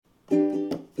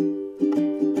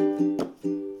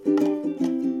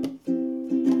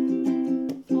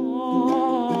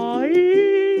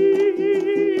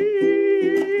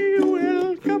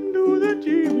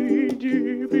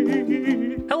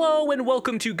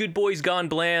to Good Boys Gone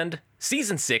Bland,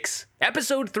 Season 6,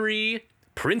 Episode 3,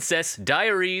 Princess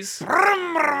Diaries.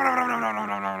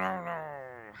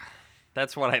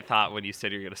 That's what I thought when you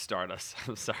said you were going to start us.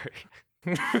 I'm sorry.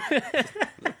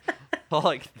 All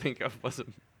I could think of was a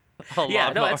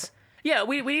Yeah, no, lawnmower.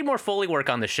 we need more Foley work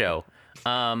on the show.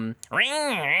 'Cause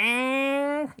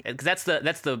that's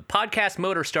the podcast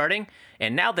motor starting,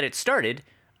 and now that it's started,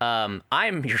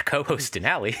 I'm your co-host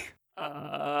Denali.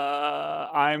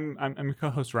 I'm your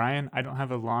co-host Ryan. I don't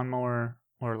have a lawnmower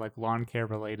or like lawn care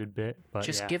related bit, but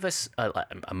Just yeah. give us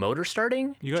a motor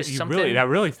starting. Just something, that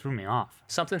really threw me off.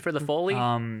 something for the Foley.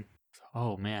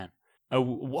 Oh man. A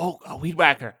weed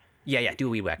whacker. Yeah, do a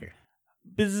weed whacker.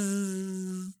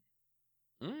 Bzzz,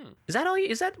 Is that all?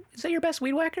 Is that your best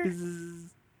weed whacker? bzzz.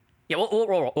 Yeah, we'll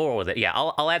roll with it. Yeah,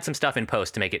 I'll add some stuff in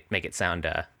post to make it sound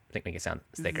make it sound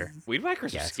thicker. Weed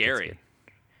whackers Yeah, are it's scary.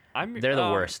 good. They're the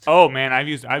worst. Oh man, I've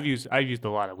used a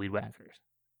lot of weed whackers.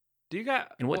 Do you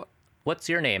got... And what's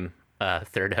your name,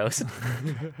 third host?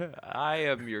 I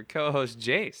am your co-host,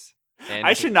 Jace. And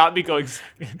I should not be going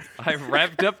second. I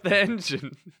revved up the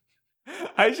engine.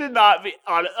 I should not be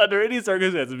under any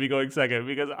circumstances be going second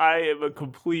because I am a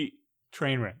complete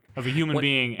train wreck of a human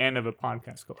being and of a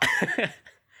podcast host.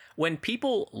 When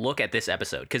people look at this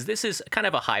episode, because this is kind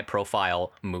of a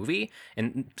high-profile movie,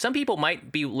 and some people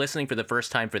might be listening for the first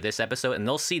time for this episode, and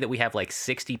they'll see that we have like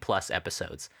 60-plus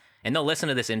episodes, and they'll listen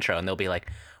to this intro, and they'll be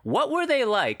like, what were they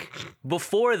like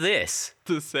before this?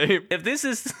 The same. If this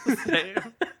is...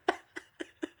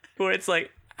 where it's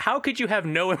like, how could you have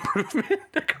no improvement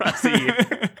across the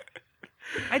year?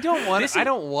 I don't want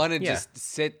to yeah. just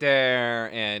sit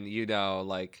there and,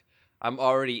 like, I'm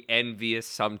already envious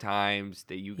sometimes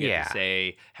that you get Yeah. to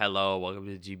say, hello, welcome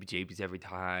to GBJBs every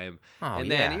time. Oh, and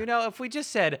yeah. then, if we just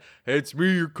said, it's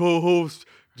me, your co-host,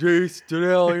 Jace,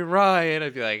 Denali, and Ryan,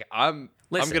 I'd be like, I'm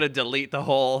Listen. going to delete the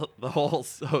whole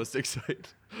hosting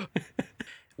site.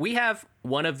 We have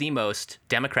one of the most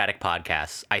democratic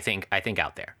podcasts, I think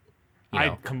out there.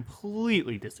 I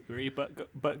completely disagree,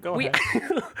 but go We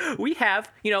ahead. we have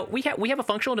a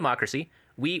functional democracy.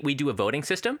 We do a voting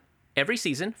system every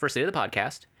season for State of the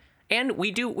Podcast, and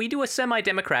we do a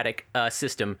semi-democratic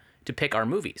system to pick our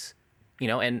movies.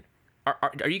 And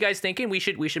are you guys thinking we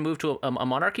should move to a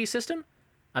monarchy system?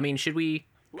 I mean, should we?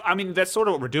 I mean, that's sort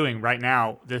of what we're doing right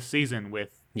now this season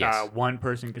with Yes. one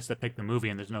person gets to pick the movie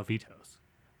and there's no vetoes.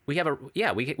 We have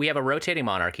a rotating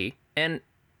monarchy, and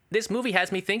this movie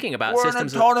has me thinking about We're an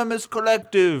systems. autonomous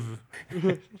collective.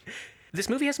 This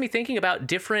movie has me thinking about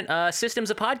different systems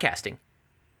of podcasting.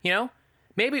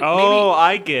 Maybe.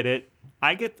 I get it.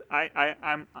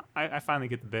 I finally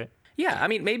get the bit. Yeah, I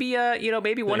mean, maybe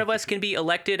maybe one of us can be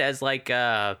elected as like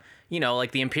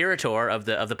like the imperator of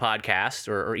the podcast,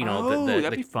 or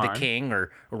that'd be the fun. king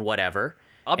or whatever.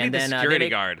 I'll be And the then, security they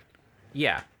make- guard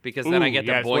Yeah, because then I get to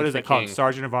yes. boink What is the it called? king.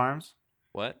 Sergeant of Arms?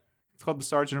 What? It's called the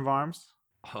Sergeant of Arms.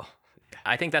 Oh,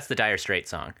 I think that's the Dire Straits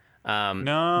song.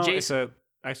 No, Jason,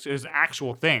 it's an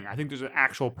actual thing. I think there's an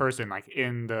actual person like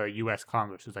in the U.S.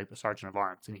 Congress who's like the Sergeant of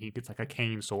Arms, and he gets like a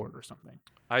cane sword or something.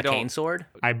 I cane don't. sword.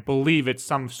 I believe it's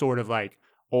some sort of like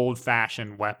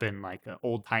old-fashioned weapon, like an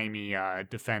old-timey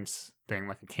defense thing,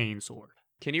 like a cane sword.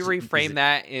 Can you reframe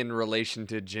that in relation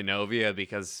to Genovia?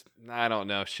 Because I don't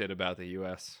know shit about the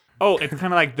U.S. Oh, it's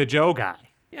kind of like the Joe guy.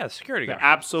 Yeah, security The guard.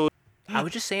 absolute. I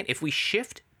was just saying, if we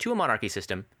shift to a monarchy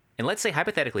system, and let's say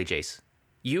hypothetically, Jace,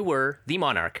 you were the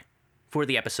monarch for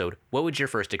the episode, what would your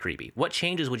first decree be? What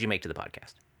changes would you make to the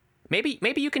podcast? Maybe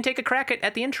you can take a crack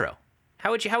at the intro. How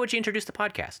would you introduce the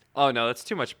podcast? Oh no, that's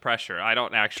too much pressure. I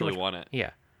don't actually much- want it.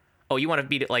 Yeah. Oh, you want to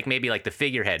be like maybe like the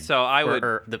figurehead. So I would-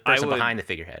 or the I person would- behind the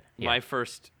figurehead. Yeah. My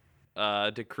first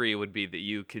decree would be that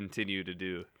you continue to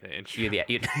do the intro.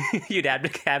 You'd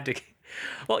abdicate.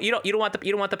 Well, you don't want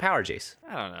the power, Jace.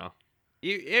 I don't know.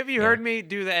 Have you heard me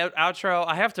do the outro?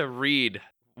 I have to read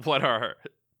what our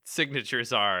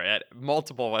signatures are at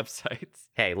multiple websites.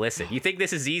 Hey, listen. You think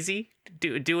this is easy?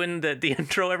 Doing the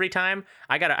intro every time?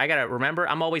 I gotta remember.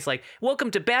 I'm always like,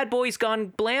 "Welcome to Bad Boys Gone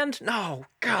Bland." No,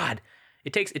 God,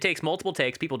 it takes multiple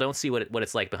takes. People don't see what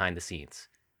it's like behind the scenes.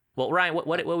 Well, Ryan, what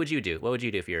would you do? What would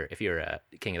you do if you're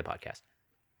king of the podcast?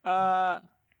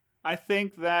 I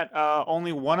think that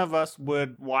only one of us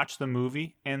would watch the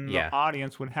movie, and the Yeah.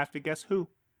 audience would have to guess who.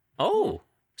 Oh,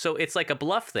 so it's like a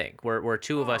bluff thing where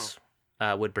two of us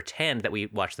would pretend that we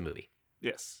watched the movie.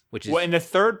 Yes. Which is- well, and the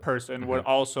third person would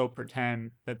also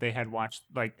pretend that they had watched,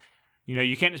 like,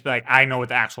 you can't just be like, I know what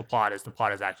the actual plot is. The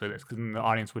plot is actually this, because then the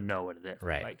audience would know what it is.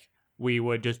 Right. Like, we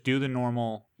would just do a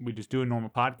normal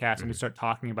podcast and we'd start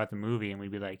talking about the movie, and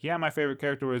we'd be like, yeah, my favorite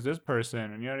character was this person,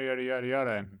 and yada, yada, yada,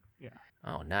 yada. And yeah.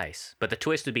 Oh, nice. But the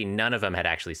twist would be none of them had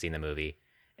actually seen the movie,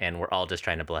 and we're all just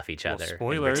trying to bluff each Well, other. and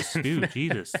spoilers, pretend- dude.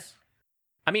 Jesus.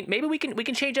 I mean, maybe we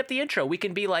can change up the intro. We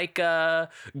can be like,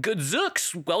 "Good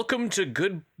Zooks, welcome to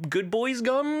Good Boys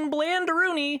Gone Bland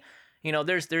Rooney." You know,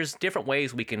 there's different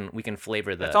ways we can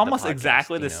flavor the. It's almost the podcast,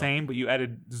 exactly you the know? same, but you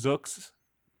added Zooks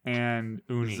and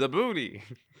Uni. Zaboonie.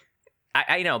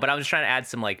 I know, but I was trying to add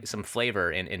some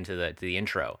flavor into the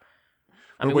intro.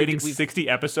 I We're mean, waiting we've- 60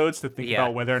 episodes to think Yeah.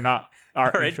 about whether or not our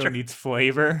Our intro intro. needs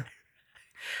flavor.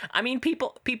 I mean,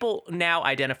 people now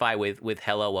identify with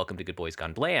 "Hello, welcome to Good Boys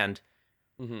Gone Bland,"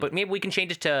 Mhm. but maybe we can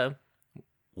change it to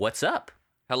 "What's up?"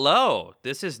 Hello.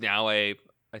 This is now I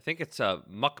think it's a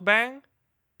mukbang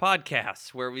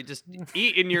podcast where we just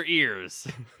eat in your ears.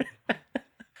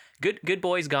 Good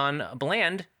Boys Gone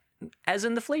Bland, as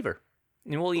in the flavor.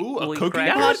 And we'll eat, Ooh, a we'll eat cooking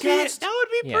crackers. podcast? That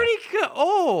would be Yeah. pretty good.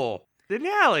 Oh,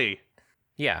 Denali.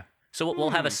 Yeah. So we'll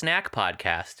have a snack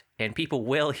podcast, and people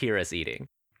will hear us eating.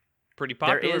 Pretty There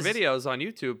popular is- videos on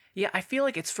YouTube. Yeah, I feel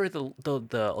like it's for the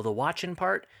watching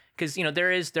part, because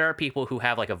there are people who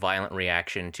have like a violent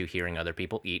reaction to hearing other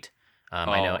people eat.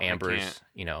 I know Oh, I Amber's,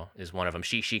 can't. is one of them.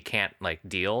 She can't like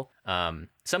deal.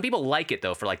 Some people like it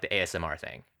though for like the ASMR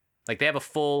thing. Like they have a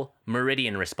full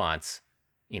meridian response,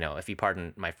 if you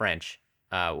pardon my French,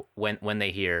 when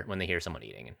they hear someone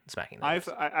eating and smacking their lips.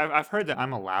 I've heard that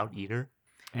I'm a loud eater.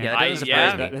 And Yeah, that doesn't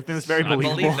surprise me. I think it's very I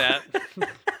believable. believe that.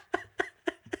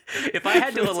 If I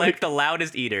had to It's elect like- the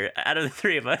loudest eater out of the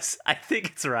three of us, I think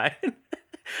it's Ryan.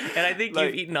 And I think Like-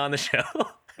 you've eaten on the show.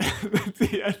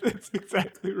 Yeah, that's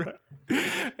exactly right.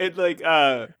 It's like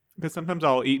because sometimes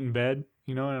I'll eat in bed,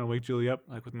 and I'll wake Julie up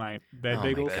like with my bed Oh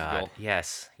bagels. my god. goal.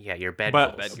 Yes. Yeah, your bed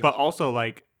but goals. bed but also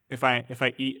like if I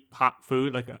eat hot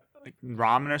food like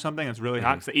ramen or something that's really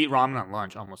hot, because I eat ramen on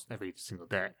lunch almost every single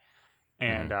day,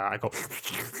 and I go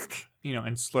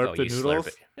and slurp Oh, the you slurp noodles.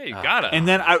 it. Yeah, you Ah. gotta. And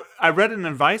then I read an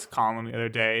advice column the other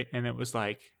day, and it was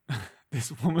like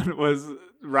this woman was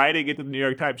writing into the New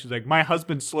York Times. She's like, my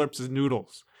husband slurps his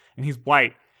noodles, and he's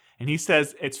white, and he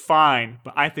says it's fine,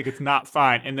 but I think it's not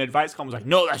fine. And the advice column was like,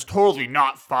 no, that's totally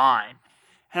not fine.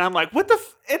 And I'm like, what the?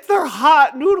 It's their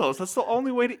hot noodles. That's the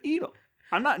only way to eat them.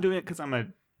 I'm not doing it because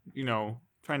I'm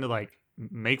trying to like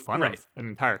make fun Right. of an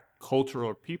entire culture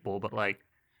or people, but like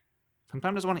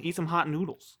sometimes I just want to eat some hot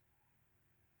noodles.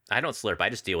 I don't slurp. I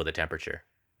just deal with the temperature.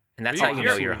 And that's You're- how you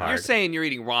know you're- you're hard. You're saying you're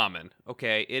eating ramen,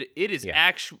 okay? It is Yeah.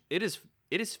 actual. It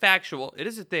is factual. It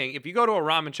is a thing. If you go to a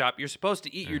ramen shop, you're supposed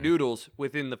to eat your noodles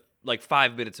within the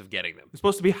 5 minutes of getting them. It's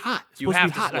supposed to be hot. It's You supposed to have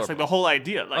be to hot. That's slurp like them. the whole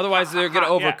idea. Like, Otherwise, they're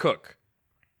gonna yeah. overcook.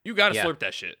 You gotta Yeah. slurp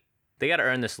that shit. They got to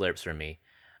earn the slurps from me.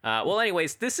 Well,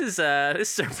 anyways, this is our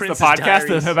It's the Princess podcast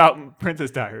Diaries. about Princess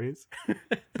Diaries,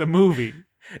 the movie.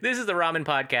 This is the ramen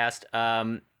podcast.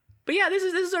 But yeah, this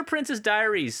is our Princess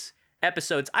Diaries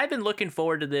episodes. I've been looking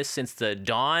forward to this since the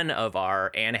dawn of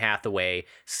our Anne Hathaway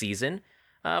season,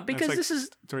 because like- this is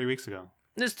 3 weeks ago.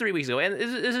 3 weeks ago, and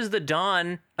this is the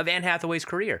dawn of Anne Hathaway's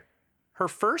career, her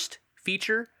first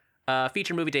feature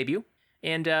movie debut.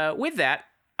 And with that,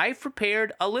 I've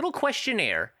prepared a little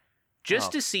questionnaire just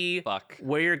Oh, to see fuck.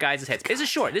 where your guys' heads. This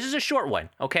is a short one,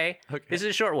 okay? Okay. This is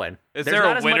a short one. Is There's there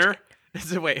not a as much- winner?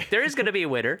 Is it wait? There is going to be a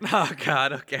winner. Oh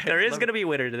God. Okay. There is going to be a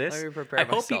winner to this. let me prepare I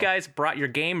hope you myself. guys brought your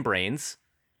game brains,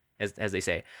 as they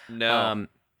say. No.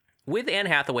 With Anne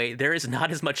Hathaway, there is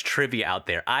not as much trivia out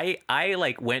there. I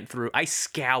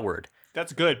scoured.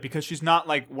 That's good because she's not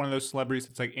like one of those celebrities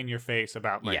that's like in your face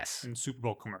about like Yes. in Super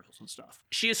Bowl commercials and stuff.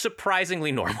 She is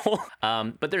surprisingly normal.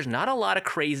 But there's not a lot of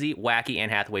crazy, wacky Anne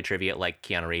Hathaway trivia like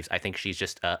Keanu Reeves. I think she's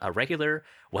just a regular,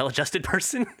 well-adjusted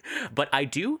person. But I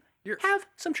do have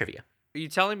some trivia. Are you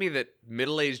telling me that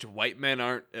middle-aged white men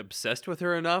aren't obsessed with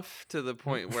her enough to the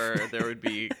point where there would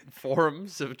be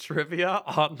forums of trivia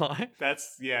online?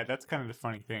 That's kind of the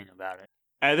funny thing about it.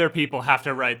 Other people have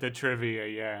to write the trivia,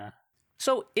 yeah.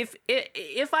 So if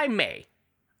I may,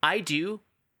 I do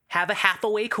have a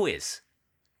Hathaway quiz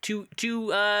to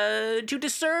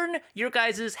discern your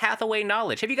guys' Hathaway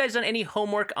knowledge. Have you guys done any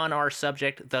homework on our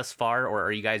subject thus far, or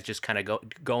are you guys just kind of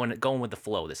going with the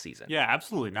flow this season? Yeah,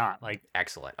 absolutely not. Like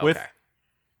Excellent. Okay. with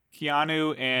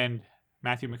Keanu and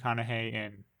Matthew McConaughey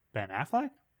and Ben Affleck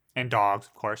and dogs,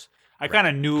 of course. I kind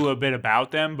of knew a bit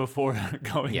about them before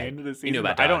going Yeah, into the you season. knew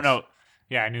about but I don't dogs. know.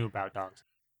 Yeah, I knew about dogs.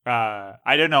 I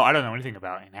don't know anything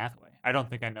about Anne Hathaway. I don't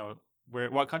think I know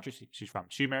what country she's from.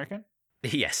 Is she American?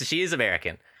 Yes, she is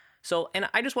American. So, and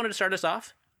I just wanted to start us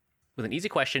off with an easy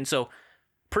question. So,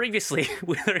 previously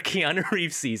with our Keanu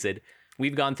Reeves season,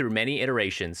 we've gone through many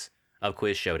iterations of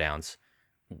quiz showdowns.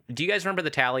 Do you guys remember the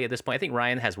tally at this point? I think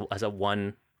Ryan has a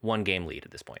one game lead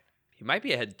at this point. He might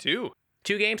be ahead too.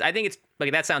 2 games? I think it's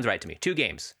like that sounds right to me. 2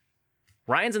 games.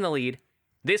 Ryan's in the lead.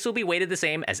 This will be weighted the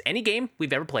same as any game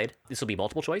we've ever played. This will be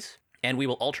multiple choice, and we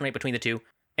will alternate between the two.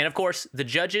 And of course, the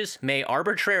judges may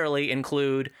arbitrarily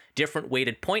include different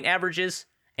weighted point averages,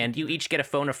 and you each get a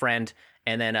phone a friend,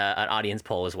 and then an audience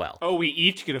poll as well. Oh, we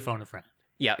each get a phone a friend.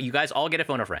 Yeah, you guys all get a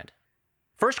phone a friend.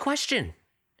 First question.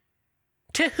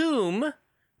 To whom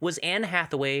was Anne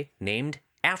Hathaway named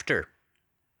after?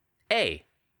 A.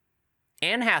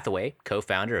 Anne Hathaway,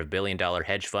 co-founder of billion-dollar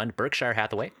hedge fund Berkshire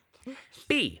Hathaway.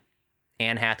 B.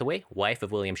 Anne Hathaway, wife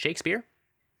of William Shakespeare.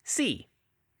 C.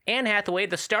 Anne Hathaway,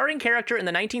 the starring character in the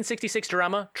 1966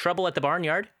 drama Trouble at the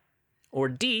Barnyard. Or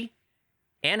D.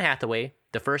 Anne Hathaway,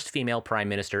 the first female prime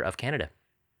minister of Canada.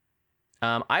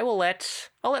 I'll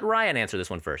let Ryan answer this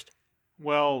one first.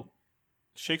 Well,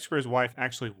 Shakespeare's wife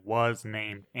actually was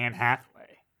named Anne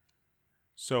Hathaway.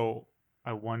 So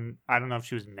I don't know if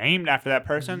she was named after that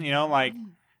person, like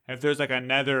if there's like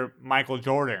another Michael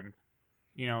Jordan,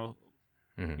 you know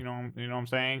what I'm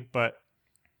saying? But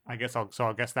I guess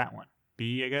I'll guess that one.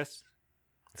 B, I guess.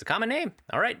 It's a common name.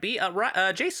 All right, B.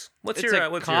 Jace, what's It's your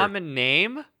a common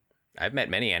name? I've met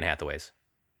many Anne Hathaways.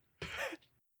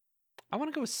 I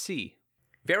want to go with C.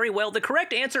 Very well. The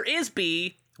correct answer is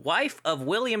B. Wife of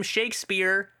William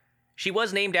Shakespeare. She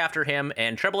was named after him,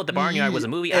 and Trouble at the Barnyard was a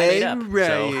movie I made up.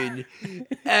 Ryan.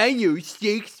 I know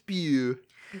Shakespeare.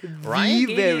 Ryan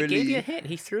gave you a hint.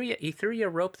 He threw you a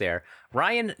rope there.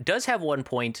 Ryan does have 1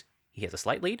 point. He has a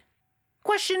slight lead.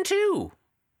 Question 2.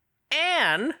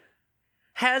 Anne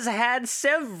has had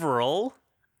several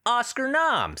Oscar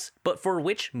noms, but for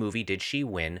which movie did she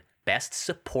win Best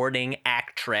Supporting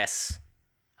Actress?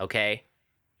 Okay.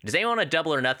 Does anyone want to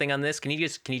double or nothing on this? Can you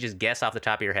just guess off the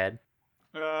top of your head?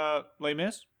 Les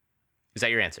Mis? Is that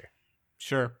your answer?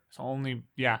 Sure.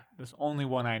 There's only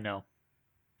one I know.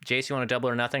 Jace, you want to double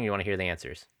or nothing? Or you want to hear the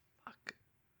answers?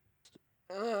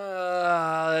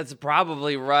 That's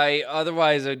probably right.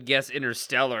 Otherwise, I'd guess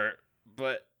Interstellar.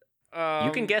 But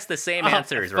you can guess the same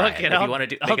answers, Ryan, if you want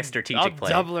to make a strategic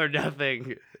play. Double or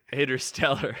nothing.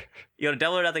 Interstellar. You want to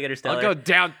double or nothing? Interstellar. I'll go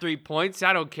down 3 points.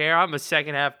 I don't care. I'm a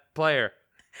second half player.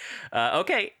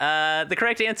 Okay. The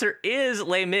correct answer is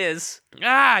Les Mis.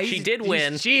 She did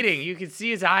win. He's cheating. You can see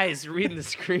his eyes reading the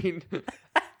screen.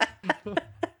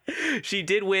 She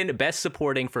did win Best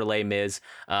Supporting for Les Mis.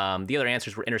 The other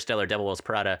answers were Interstellar, Devil Wears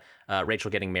Prada,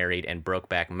 Rachel Getting Married, and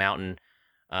Brokeback Mountain.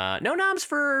 No noms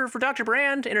for Dr.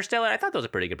 Brand, Interstellar. I thought those were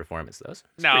pretty good performances. Those.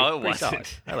 No, it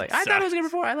wasn't. I thought it was a good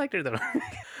performance. I liked her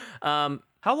though.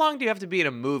 How long do you have to be in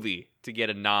a movie to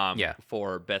get a nom Yeah.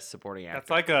 for Best Supporting Actor?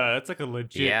 That's like a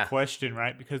legit Yeah. question,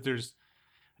 right? Because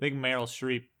I think Meryl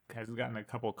Streep has gotten a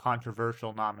couple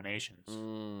controversial nominations.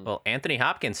 Well, Anthony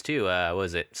Hopkins too.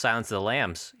 Was it Silence of the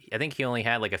Lambs? I think he only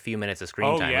had like a few minutes of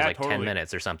screen time. It was like 10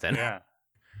 minutes or something. Yeah.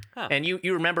 Huh. And you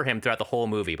remember him throughout the whole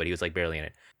movie, but he was like barely in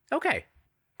it. Okay.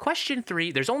 Question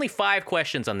 3. There's only 5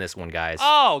 questions on this one, guys.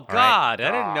 Oh right? God,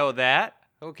 I didn't know that.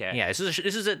 Okay. Yeah, this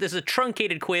is a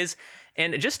truncated quiz,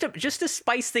 and just to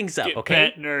spice things up, Get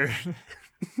okay? bent, nerd.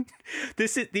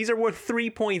 These are worth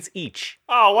 3 points each.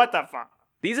 Oh, what the fuck?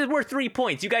 These are worth 3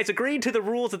 points. You guys agreed to the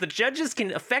rules that the judges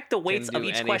can affect the weights Can of do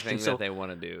each anything question. that So they want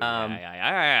to do.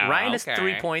 Ryan has okay.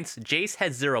 3 points. Jace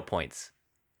has 0 points.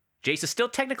 Jace is still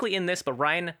technically in this, but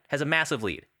Ryan has a massive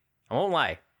lead. I won't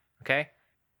lie. Okay?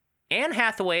 Anne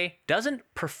Hathaway doesn't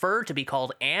prefer to be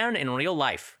called Anne in real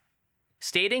life,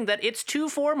 stating that it's too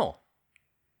formal.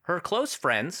 Her close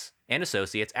friends and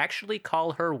associates actually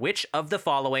call her which of the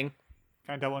following?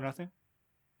 Can I double or nothing?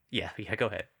 Yeah, go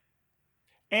ahead.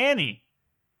 Annie.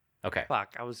 Okay.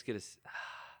 Fuck, I was gonna.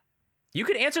 You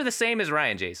could answer the same as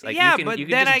Ryan, Jace. Like Yeah, you but can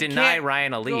then just I deny can't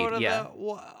Ryan a go lead. to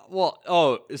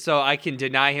Yeah. So I can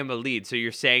deny him a lead. So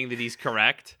you're saying that he's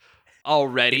correct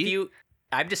already?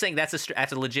 I'm just saying that's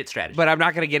a legit strategy. But I'm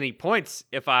not gonna get any points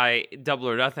if I double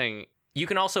or nothing. You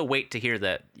can also wait to hear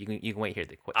you can wait to hear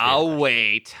the question. I'll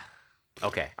wait.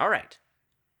 Okay. All right.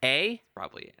 A,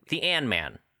 Probably Andy. the Ant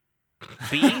Man.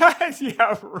 B,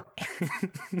 Yeah.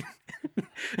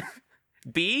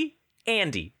 B,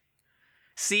 Andy.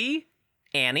 C,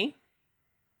 Annie.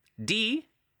 D,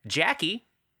 Jackie.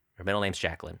 Her middle name's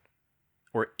Jacqueline.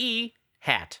 Or E,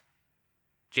 Hat.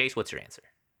 Jace, what's your answer?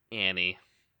 Annie.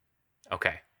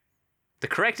 Okay. The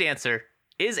correct answer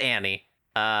is Annie.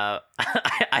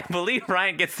 I believe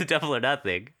Ryan gets the double or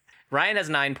nothing. Ryan has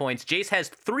 9 points. Jace has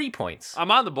 3 points.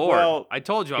 I'm on the board. Well, I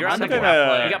told you I'm You're a on the second board. half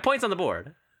player. You got points on the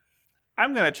board.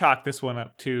 I'm going to chalk this one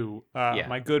up to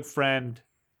my good friend,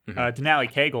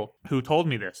 Denali Cagle, who told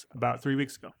me this about 3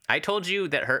 weeks ago. I told you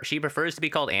that she prefers to be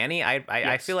called Annie. I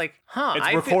Yes. feel like,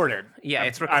 It's recorded.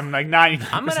 It's I'm like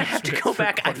 99%. I'm gonna have to go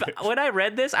back. recorded. When I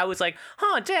read this, I was like,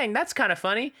 "Huh, dang, that's kind of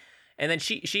funny." And then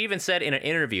she even said in an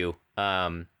interview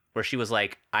where she was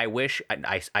like, I wish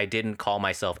I didn't call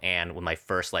myself Anne with my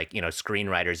first, like,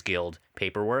 Screenwriters Guild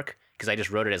paperwork, because I just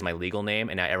wrote it as my legal name,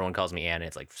 and now everyone calls me Anne, and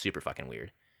it's like super fucking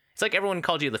weird. It's like everyone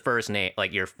called you the first name,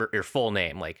 like your full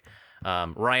name, like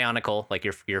Ryonical, like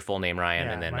your full name, Ryan,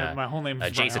 Yeah, and then my whole name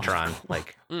is Jacetron, Ryonical.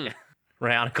 like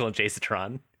Ryonical and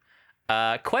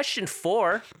Jacetron. Question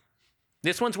 4.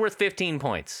 This one's worth 15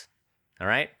 points. All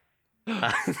right.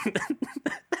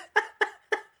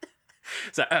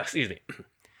 So, excuse me.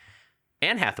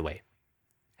 Anne Hathaway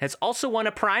has also won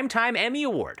a Primetime Emmy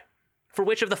Award for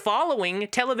which of the following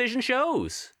television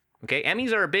shows? Okay,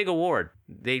 Emmys are a big award.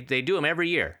 They do them every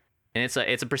year, and it's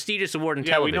a prestigious award in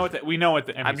Yeah, television. we know what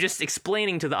the Emmys I'm just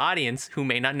explaining to the audience who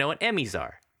may not know what Emmys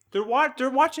are. They're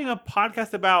watching a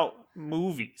podcast about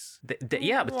movies.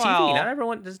 Yeah, but Well- TV, not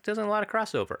everyone doesn't a lot of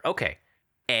crossover. Okay,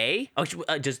 I'm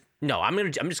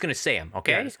just gonna say them.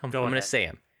 Okay, Yeah, just I'm go gonna ahead. say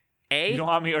them. You don't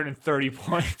want me earning 30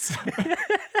 points.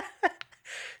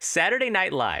 Saturday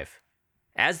Night Live.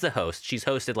 As the host, she's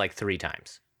hosted like 3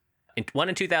 times. One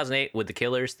in 2008 with The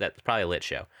Killers. That's probably a lit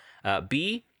show.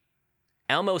 B,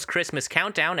 Elmo's Christmas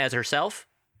Countdown as herself.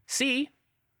 C,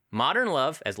 Modern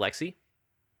Love as Lexi.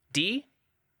 D,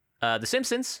 The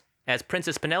Simpsons as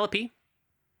Princess Penelope.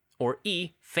 Or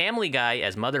E, Family Guy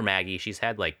as Mother Maggie. She's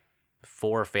had like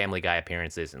 4 Family Guy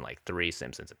appearances and like 3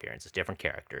 Simpsons appearances, different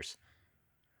characters.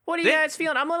 What are you guys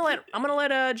feeling? I'm gonna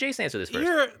let Jason answer this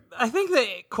first. I think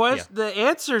the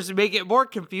answers make it more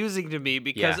confusing to me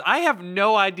because Yeah. I have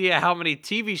no idea how many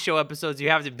TV show episodes you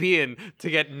have to be in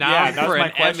to get Yeah, nominated that's for my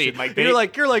an question. Emmy.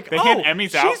 Like, you're like, They oh, hand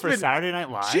Emmys out she's for been- Saturday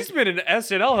Night Live. She's been an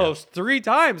SNL host 3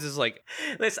 times. It's like,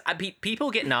 Listen,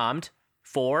 people get nommed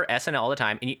for SNL all the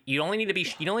time, and you only need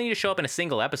to show up in a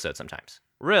single episode sometimes.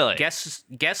 really?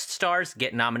 Guest stars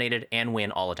get nominated and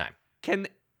win all the time. Can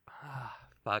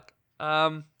fuck.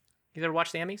 You ever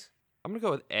watch the Emmys? I'm gonna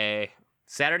go with A.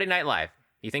 Saturday Night Live.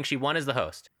 You think she won as the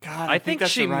host? God, I think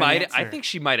that's she the right might. answer. I think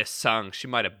she might have sung. She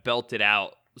might have belted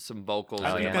out some vocals.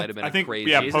 Oh, and yeah. it might have been I think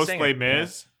crazy. yeah, She's a post singer. Les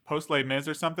Mis, post Les Mis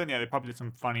or something. Yeah, they probably did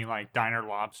some funny like diner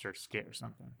lobster skit or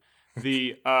something.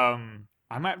 The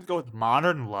I might have to go with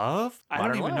Modern Love. I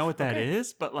Modern don't even Love, know what that okay.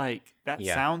 is, but like that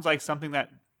Yeah. sounds like something that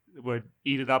would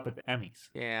eat it up at the Emmys.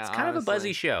 Yeah, It's kind of a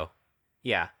buzzy show.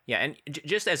 Yeah, and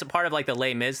just as a part of like the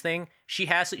Les Mis thing, she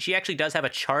actually does have a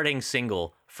charting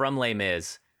single from Les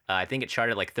Mis. I think it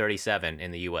charted like 37 in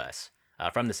the U.S.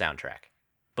 From the soundtrack.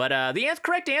 But the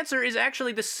correct answer is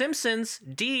actually The Simpsons.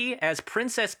 D as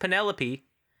Princess Penelope.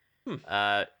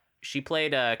 She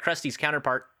played Krusty's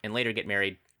counterpart and later get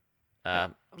married.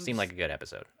 Seemed like a good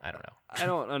episode. I don't know. I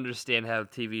don't understand how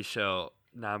TV show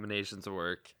nominations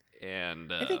work,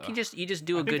 and I think you just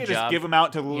do a I think good they job. just give them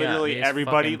out to literally they just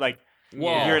everybody. fucking- Like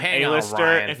Whoa, if you're an hang on, A-lister,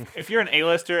 Ryan. if you're an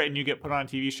A-lister and you get put on a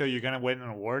TV show, you're gonna win an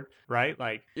award, right?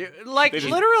 Like like They just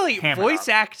literally, hammer voice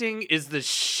out. acting is the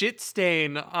shit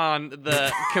stain on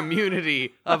the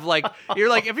community of like you're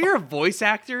like if you're a voice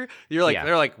actor, you're like Yeah.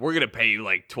 they're like we're gonna pay you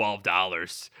like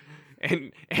 $12.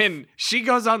 And she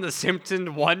goes on The Simpsons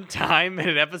one time in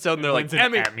an episode, and they're like wins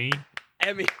an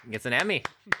Emmy. Gets an Emmy.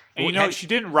 And you know, she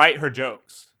didn't write her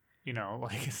jokes. You know,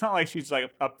 like it's not like she's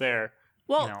like up there.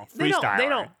 Well, you know, they don't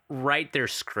freestyling. write their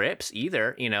scripts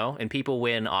either, and people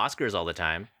win Oscars all the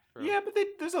time. Yeah, but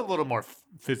there's a little more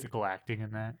physical acting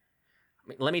in that.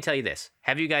 Let me tell you this.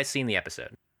 Have you guys seen the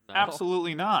episode?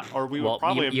 Absolutely not. Or we Well, would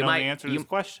probably you have known might- the answer to you- this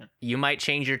question. You might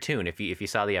change your tune if you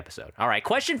saw the episode. All right,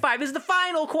 question 5 is the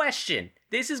final question.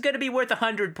 This is going to be worth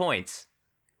 100 points.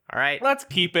 All right? Let's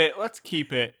keep it. Let's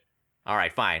keep it. All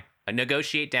right, fine.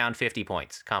 Negotiate down 50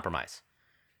 points. Compromise.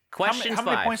 Question How 5.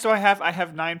 many points do I have? I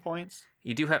have 9 points.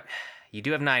 You do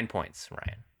have 9 points,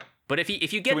 Ryan. But if you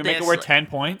get Can we this, make it worth 10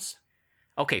 points?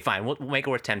 okay, fine. We'll make it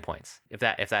worth 10 points if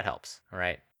that helps. All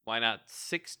right. Why not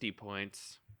 60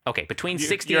 points? Okay, between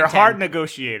 60 You're a and 10, hard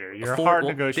negotiator. You're a Four- hard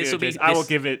well, negotiator. this'll be- Jason. I will this-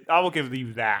 give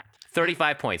you that.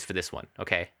 35 points for this one.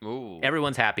 Okay. Ooh.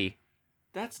 Everyone's happy.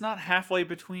 That's not halfway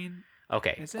between.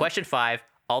 Okay. Is it? Question 5.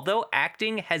 Although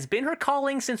acting has been her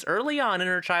calling since early on in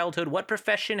her childhood, what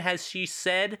profession has she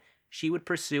said she would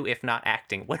pursue if not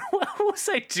acting? What was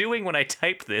I doing when I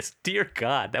typed this? Dear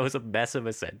God, that was a mess of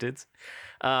a sentence.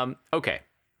 Okay.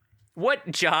 What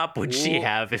job would she Ooh.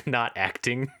 have if not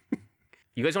acting?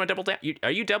 You guys want to double down?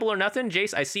 Are you double or nothing,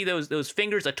 Jace? I see those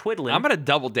fingers a twiddling. I'm gonna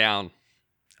double down,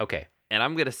 Okay. and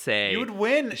I'm gonna say You would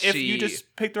win if you she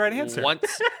just picked the right answer. Once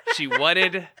she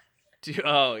wanted to.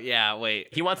 Oh yeah, wait.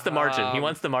 He wants the margin. He Um,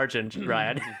 wants the margin,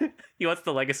 Ryan. He wants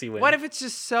the legacy win. What if it's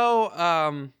just so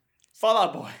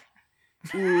Fallout Boy.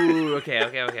 Ooh, okay.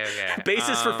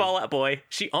 Basis for Fallout Boy?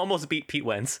 She almost beat Pete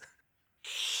Wentz.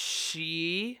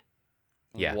 She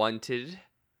Yeah. wanted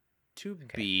to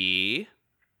be.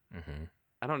 Mm-hmm.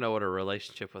 I don't know what her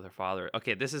relationship with her father.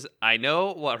 Okay, I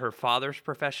know what her father's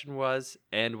profession was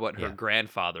and what her Yeah.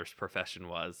 grandfather's profession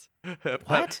was.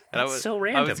 What? And That's so I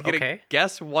random. was gonna Okay.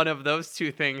 guess one of those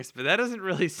two things, but that doesn't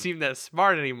really seem that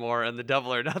smart anymore on the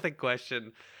double or nothing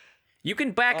question. You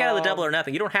can back out of the double or Um,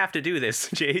 nothing. You don't have to do this,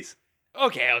 Jace.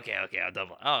 Okay. I'll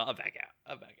back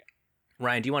out.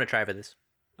 Ryan, do you want to try for this?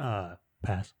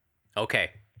 Pass.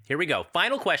 Okay, here we go.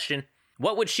 Final question.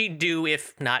 What would she do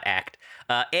if not act?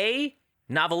 A,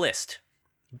 novelist.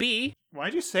 B,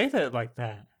 Why'd you say that like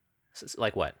that?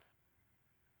 like what?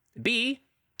 B,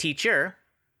 teacher.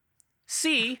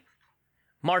 C,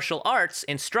 martial arts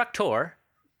instructor.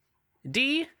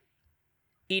 D,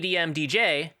 EDM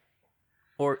DJ.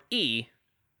 Or E,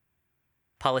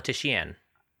 politician.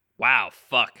 Wow,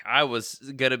 fuck. I was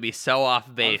gonna be so off I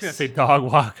was base. gonna say dog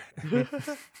walker.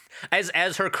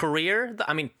 As her career,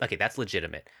 I mean, okay, that's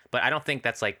legitimate, but I don't think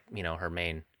that's like, her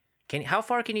main. How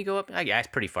far can you go up? Yeah, it's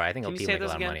pretty far. I think Can it'll you be say like a those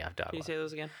lot of again? money off dog Can you walk. say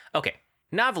those again? Okay.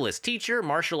 Novelist, teacher,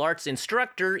 martial arts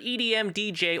instructor, EDM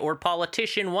DJ, or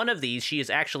politician. One of these she has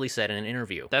actually said in an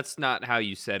interview. That's not how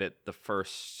you said it the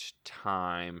first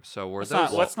time. So were Let's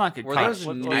those not- let's not get were caught. those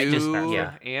Let's- new I just-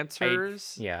 yeah.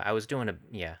 answers? Yeah, I was doing a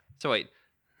yeah. So wait,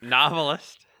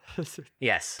 novelist,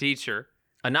 Yes, teacher,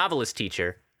 a novelist,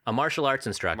 teacher, a martial arts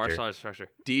instructor, martial arts instructor,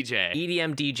 DJ.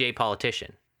 EDM DJ,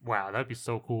 politician. Wow, that'd be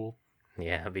so cool.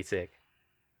 Yeah, that'd be sick.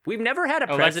 We've never had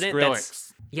a Oh, president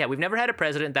Skrillex. we've never had a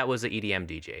president that was an EDM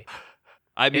DJ.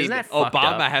 I mean, Isn't that fucked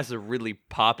Obama up? has a really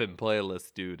poppin'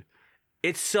 playlist, dude.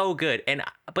 It's so good,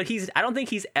 but I don't think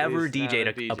he's ever He's not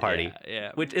DJ'd a a party. Yeah,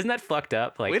 yeah. Which isn't that fucked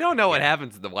up? Like we don't know what yeah.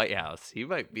 happens in the White House. He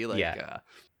might be like, Yeah.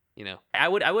 you know. I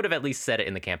would have at least said it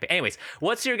in the campaign. Anyways,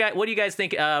 what do you guys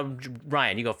think?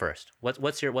 Ryan, you go first.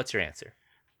 What's your answer?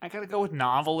 I gotta go with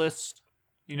novelist.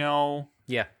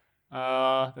 Yeah.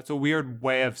 That's a weird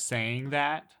way of saying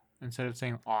that instead of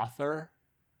saying author.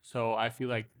 So I feel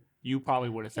like you probably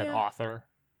would have said Yeah. author.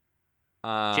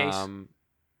 Jace?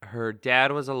 Her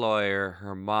dad was a lawyer.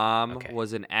 Her mom Okay.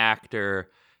 was an actor.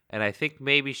 And I think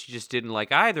maybe she just didn't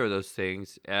like either of those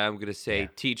things. And I'm going to say Yeah.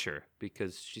 teacher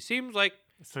because she seems like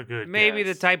It's a good maybe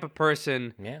the guess. type of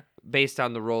person Yeah. based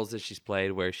on the roles that she's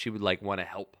played where she would like want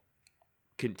to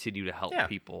continue to help Yeah.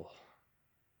 people.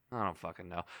 I don't fucking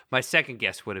know. My second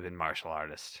guess would have been martial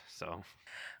artist. So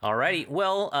Alrighty.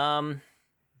 Well,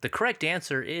 the correct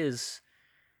answer is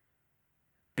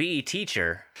B,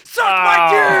 teacher. suck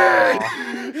my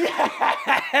dick!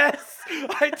 Yes!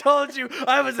 I told you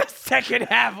I was a second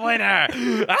half winner.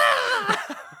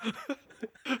 Ah!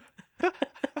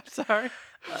 I'm sorry.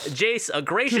 Jace, a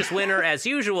gracious winner as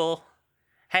usual,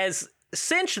 has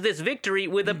cinched this victory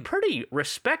with a pretty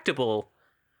respectable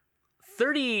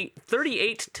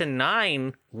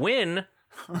 38-9 win.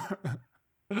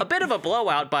 A bit of a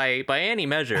blowout by any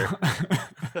measure.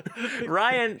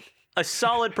 Ryan, a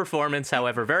solid performance,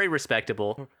 however, very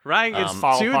respectable. Ryan gets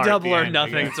fall two apart at double the or end, I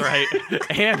nothings guess. right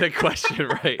and a question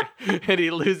right, and he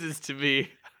loses to me,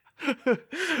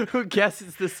 who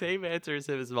guesses the same answer as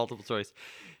him as multiple choice,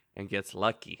 and gets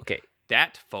lucky. Okay,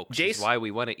 That, folks, is Jace- why we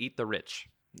want to eat the rich.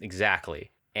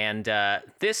 exactly. And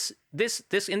this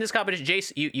in this competition,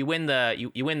 Jace, you win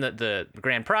the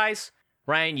grand prize.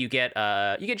 Ryan, you get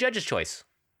judge's choice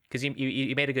because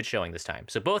you made a good showing this time.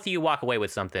 So both of you walk away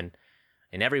with something,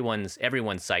 and everyone's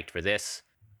psyched for this.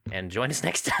 And join us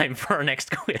next time for our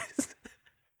next quiz.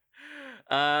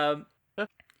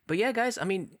 But yeah, guys, I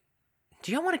mean,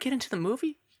 do y'all want to get into the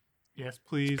movie? Yes,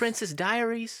 please. Princess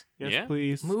Diaries Yes, Yeah.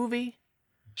 please. movie?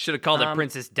 Should have called it Um,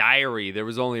 Princess Diary. There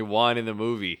was only one in the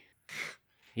movie.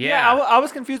 Yeah, I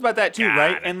was confused about that too, Got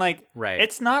right? it. And like, Right.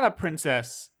 it's not a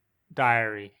princess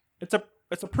diary. It's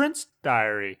a prince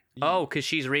diary. Oh, because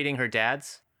she's reading her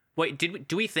dad's. Wait,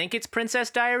 do we think it's Princess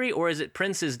Diary or is it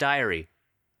Prince's Diary?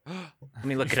 Let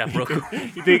me look it up real quick.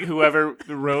 You think whoever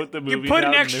wrote the movie put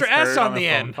an down extra S misheard on the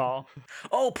phone end. call?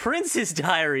 Oh, Prince's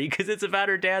Diary, because it's about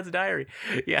her dad's diary.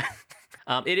 Yeah.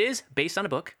 It is based on a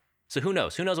book. So who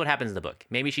knows? Who knows what happens in the book?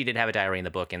 Maybe she did have a diary in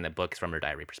the book, and the book's from her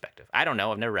diary perspective. I don't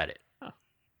know. I've never read it.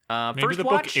 Maybe First the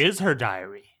watch. book is her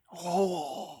diary.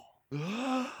 Oh.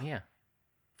 Yeah.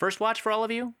 First watch for all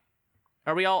of you.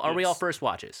 Are we all Yes. first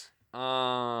watches?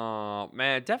 Oh,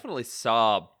 man, I definitely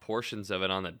saw portions of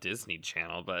it on the Disney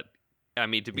Channel, but I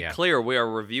mean, to be Yeah. clear, we are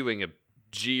reviewing a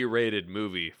G-rated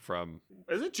movie from.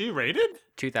 Is it G-rated?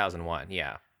 2001.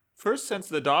 Yeah. First since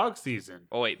the dog season.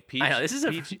 Oh wait, Peach. I know this is a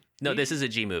Peach- no. This is a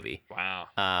G movie. Wow.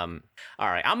 All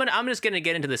right, I'm just gonna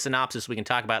get into the synopsis. We can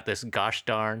talk about this gosh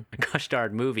darn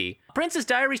movie. Princess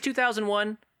Diaries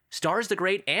 2001 stars the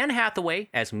great Anne Hathaway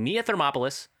as Mia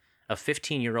Thermopolis, a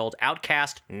 15-year-old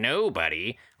outcast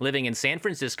nobody living in San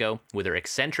Francisco with her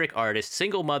eccentric artist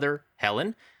single mother,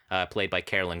 Helen, played by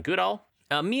Carolyn Goodall.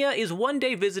 Mia is one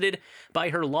day visited by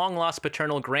her long-lost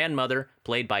paternal grandmother,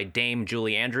 played by Dame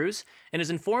Julie Andrews, and is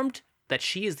informed that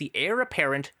she is the heir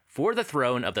apparent for the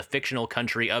throne of the fictional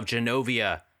country of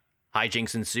Genovia.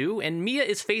 Hijinks ensue, and Mia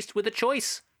is faced with a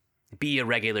choice. Be a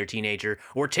regular teenager,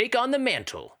 or take on the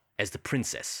mantle as the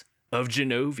princess of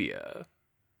Genovia.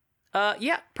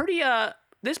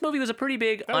 This movie was a pretty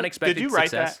big, unexpected Did you write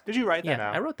success. that? Did you write that Yeah,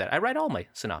 out? I wrote that. I write all my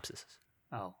synopses.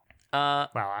 Oh. Uh,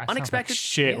 Wow, I unexpected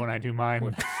shit yeah. when I do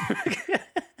mine.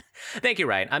 Thank you,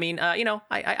 Ryan. I mean,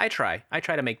 I try. I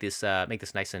try to make this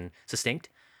nice and succinct.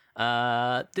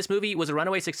 This movie was a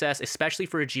runaway success, especially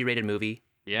for a G-rated movie.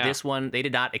 Yeah. This one, they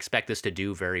did not expect this to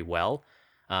do very well.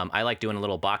 I like doing a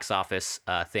little box office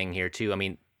thing here too. I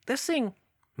mean, this thing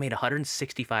made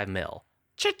 165 mil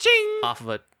Cha-ching! off of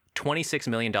a $26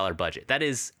 million budget. That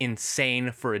is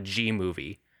insane for a G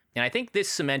movie. And I think this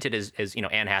cemented as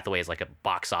Anne Hathaway as like a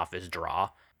box office draw.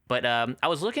 But I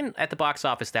was looking at the box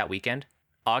office that weekend,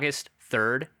 August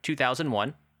 3rd,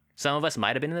 2001. Some of us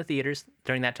might have been in the theaters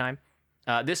during that time.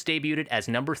 This debuted as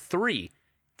number 3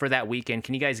 for that weekend.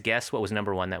 Can you guys guess what was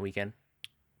number 1 that weekend?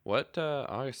 What?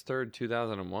 August 3rd,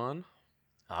 2001?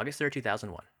 August 3rd,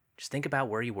 2001. Just think about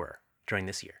where you were during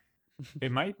this year.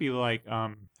 It might be like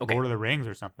Okay. Lord of the Rings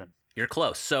or something. You're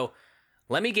close. So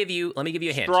let me give you a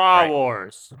hint. Straw All right.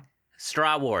 Wars.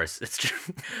 Straw Wars. That's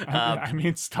true. I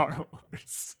mean Star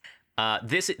Wars.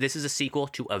 This is a sequel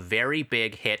to a very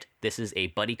big hit. This is a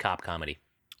buddy cop comedy.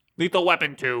 Lethal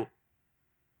Weapon 2.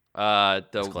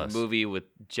 That's close. The movie with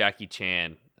Jackie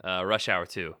Chan, Rush Hour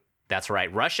 2. That's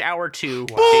right. Rush Hour 2.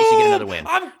 Chase, you get another win.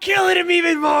 I'm killing him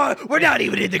even more. We're not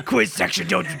even in the quiz section.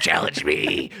 Don't you challenge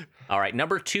me. All right,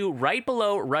 number 2, right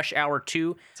below Rush Hour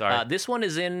 2. Sorry. This one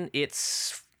is in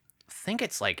its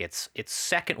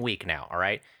second week now, all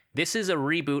right? This is a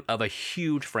reboot of a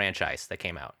huge franchise that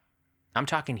came out. I'm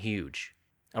talking huge.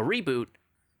 A reboot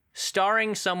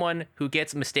starring someone who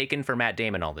gets mistaken for Matt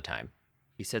Damon all the time.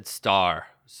 He said star,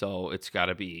 so it's got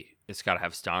to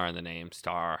have star in the name.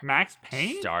 Star. Max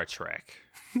Payne? Star Trek.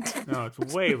 No, it's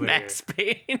way later. Max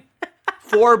Payne.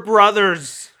 Four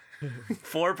Brothers.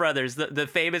 Four Brothers, the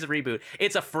famous reboot.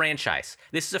 It's a franchise.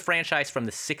 This is a franchise from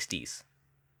the 60s.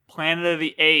 Planet of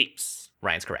the Apes.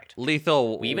 Ryan's correct.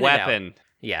 Lethal We even it out. Weapon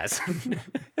Yes.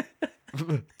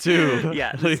 2.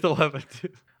 Yeah. Lethal Weapon 2.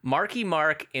 Marky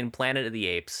Mark in Planet of the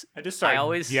Apes. I just started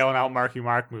always- yelling out Marky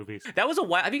Mark movies. That was a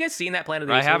while. Have you guys seen that Planet of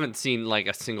the I Apes movie? haven't seen like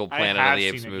a single Planet I have of the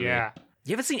Apes seen movie. it, yeah.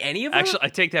 You haven't seen any of them? Actually, I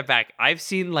take that back. I've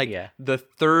seen like Yeah. the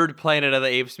third Planet of the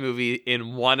Apes movie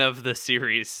in one of the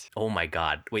series. Oh my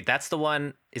god. Wait, that's the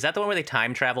one. Is that the one where they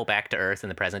time travel back to Earth in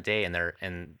the present day and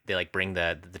they like bring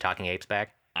the talking apes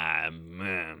back?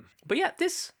 Man. But yeah,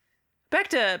 this back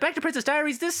to Princess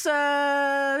Diaries. This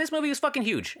movie was fucking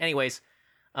huge. Anyways,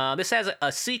 this has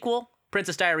a sequel,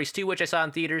 Princess Diaries 2, which I saw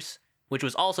in theaters, which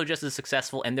was also just as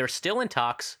successful, and they're still in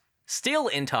talks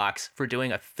for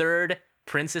doing a third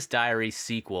Princess Diaries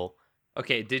sequel.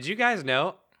 Okay, did you guys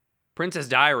know Princess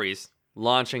Diaries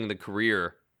launching the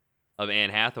career of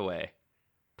Anne Hathaway?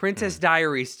 Princess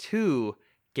Diaries 2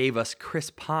 gave us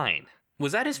Chris Pine.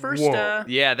 Was that his first? Whoa.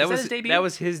 Yeah, that was that was his debut? that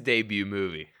was his debut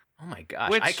movie. Oh my gosh,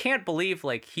 Which- I can't believe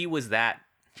like he was that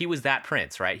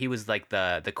prince, right? He was like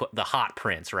the hot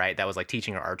prince, right? That was like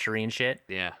teaching her archery and shit.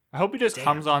 Yeah. I hope he just Damn.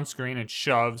 comes on screen and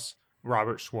shoves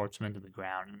Robert Schwartzman to the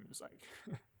ground and is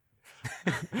like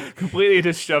completely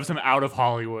just shoves him out of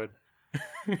Hollywood.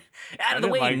 Out of the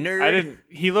way, nerd.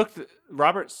 He looked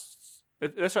Robert's.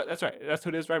 That's right. That's who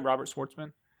it is, right? Robert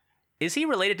Schwartzman. Is he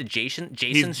related to Jason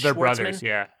They're Schwartzman? brothers,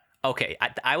 yeah. Okay,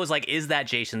 I was like, is that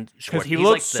Jason Schwartzman? Because he He's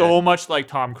looks like so much like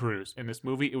Tom Cruise in this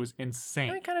movie. It was Oh,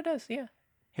 insane. he kind of does, yeah.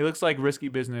 He looks like Risky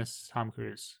Business Tom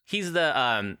Cruise. He's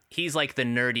he's like the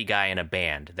nerdy guy in a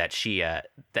band that she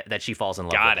that she falls in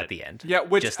love Got with it. at the end. Yeah,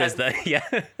 which Just as the yeah.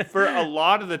 for a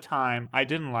lot of the time I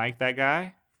didn't like that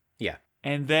guy. Yeah.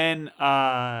 And then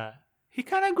he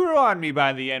kind of grew on me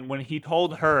by the end when he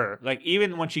told her, like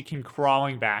even when she came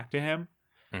crawling back to him,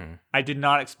 Mhm. I did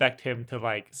not expect him to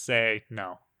like say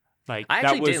no. Like I that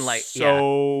actually was didn't like-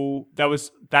 so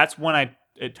that's when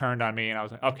it turned on me and I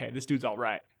was like, okay, this dude's all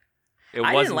right. It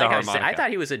I wasn't didn't like the how he said- harmonica. I thought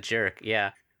he was a jerk.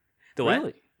 Yeah. The what?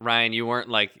 Really? Ryan, you weren't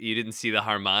like, you didn't see the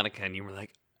harmonica and you were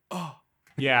like, oh.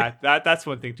 Yeah, that's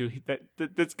one thing too.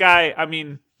 This guy, I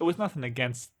mean, it was nothing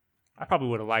against. I probably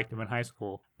would have liked him in high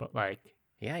school, but like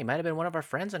Yeah, he might have been one of our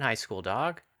friends in high school,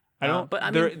 dog. I don't. But I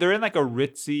they're mean, they're in like a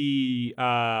ritzy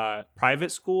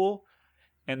private school,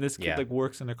 and this kid Yeah. like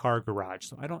works in a car garage.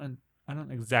 So I don't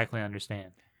exactly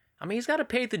understand. I mean, he's got to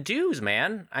pay the dues,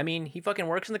 man. I mean, he fucking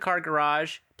works in the car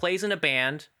garage, plays in a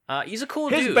band. He's a cool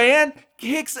His dude. band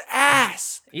kicks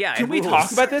ass. Yeah, Can it we rules.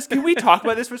 talk about this? Can we talk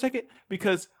about this for a second?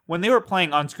 Because when they were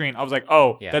playing on screen, I was like,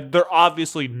 oh, Yeah. that they're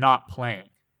obviously not playing.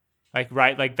 Like,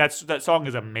 right? Like that song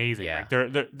is amazing. Yeah.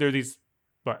 Like they're these,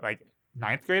 what, like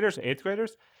 9th graders, 8th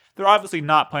graders? They're obviously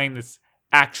not playing this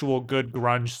actual good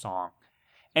grunge song.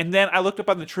 And then I looked up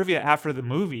on the trivia after the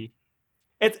movie.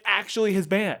 It's actually his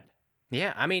band.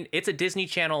 Yeah, I mean, it's a Disney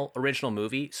Channel original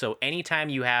movie, so anytime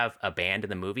you have a band in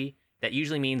the movie, that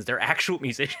usually means they're actual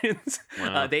musicians.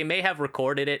 Wow. They may have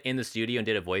recorded it in the studio and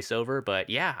did a voiceover, but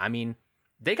yeah, I mean,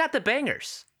 they got the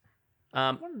bangers.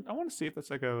 I want to see if it's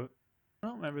like a. I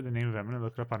don't remember the name of it. I'm gonna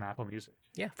look it up on Apple Music.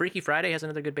 Yeah, Freaky Friday has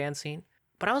another good band scene.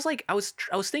 But I was like, I was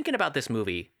thinking about this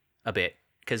movie a bit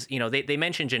because they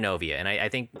mentioned Genovia, and I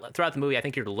think throughout the movie, I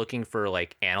think you're looking for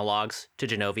like analogs to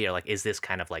Genovia. Like, is this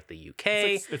kind of like the UK?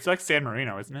 It's like San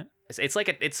Marino, isn't it? It's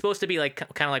like it's supposed to be like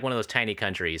kind of like one of those tiny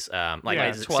countries, like Yeah,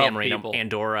 is it 12 San Marino, people.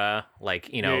 Andorra, like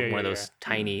Yeah, one of those yeah.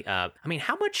 tiny. I mean,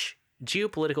 how much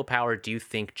geopolitical power do you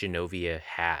think Genovia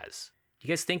has? Do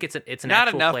you guys think it's an Not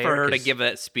actual enough player? for her to 'Cause- give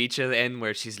that speech at the end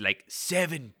where she's like,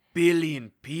 7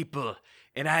 billion people,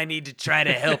 and I need to try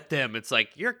to help them. It's like,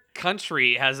 your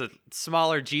country has a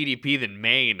smaller GDP than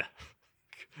Maine.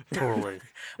 Totally.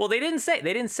 Well, they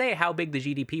didn't say how big the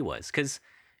GDP was because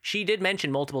she did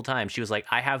mention multiple times. She was like,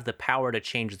 "I have the power to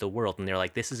change the world," and they're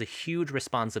like, "This is a huge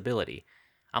responsibility."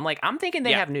 I'm thinking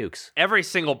they Yeah. have nukes. Every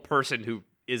single person who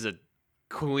is a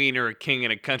queen or a king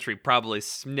in a country probably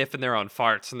sniffing their own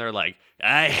farts, and they're like,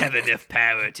 I have enough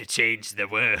power to change the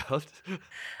world.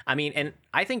 I mean, and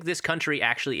I think this country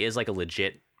actually is like a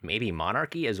legit maybe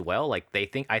monarchy as well. Like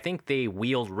I think they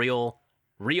wield real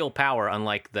power,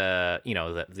 unlike the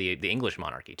English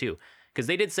monarchy too. Because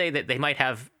they did say that they might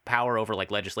have power over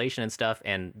like legislation and stuff,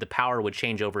 and the power would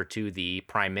change over to the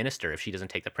prime minister if she doesn't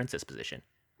take the princess position.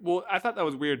 Well, I thought that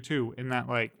was weird too, in that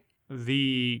like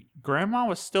the grandma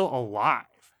was still alive.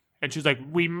 And she's like,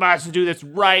 we must do this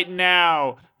right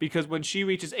now because when she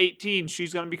reaches 18,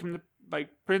 she's gonna become the like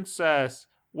princess.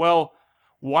 Well,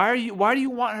 why do you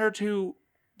want her to?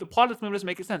 The plot of this movie doesn't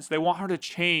make sense. They want her to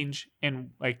change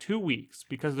in like 2 weeks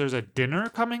because there's a dinner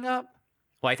coming up.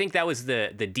 Well, I think that was the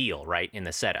deal, right, in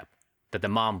the setup that the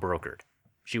mom brokered.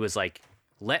 She was like,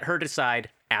 let her decide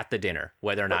at the dinner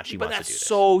whether or not she but wants that's to do this.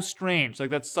 so strange. Like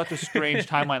that's such a strange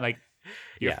timeline. Like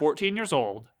you're Yeah. 14 years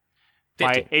old.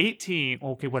 15. By 18,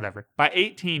 okay, whatever. By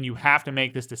 18, you have to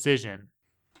make this decision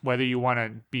whether you want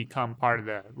to become part of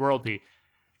the royalty.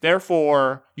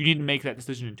 Therefore, you need to make that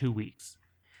decision in 2 weeks.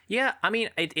 Yeah, I mean,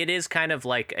 it is kind of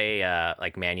like a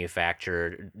like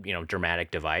manufactured,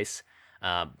 dramatic device.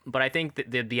 But I think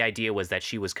that the idea was that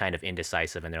she was kind of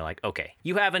indecisive, and they're like, okay,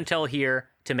 you have until here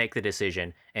to make the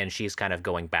decision, and she's kind of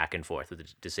going back and forth with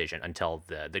the decision until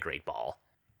the Great Ball,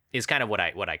 is kind of what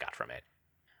I got from it.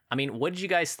 I mean, what did you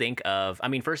guys think of? I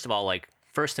mean, first of all, like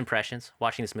first impressions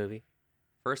watching this movie.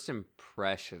 First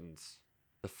impressions.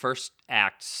 The first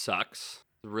act sucks.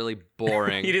 It's really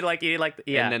boring. You did like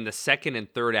yeah, And then the second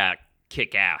and third act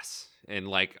kick ass and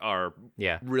like are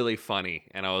yeah. really funny.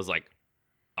 And I was like,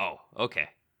 oh, okay.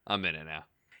 I'm in it now.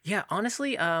 Yeah,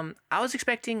 honestly, I was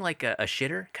expecting like a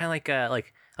shitter, kind of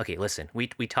like okay, listen, we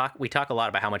talk a lot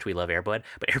about how much we love Air Bud,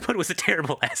 but Air Bud was a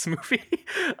terrible ass movie.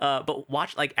 But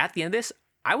watch, like at the end of this,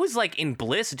 I was like in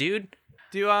bliss, dude.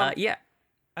 Do Yeah,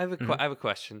 I have I have a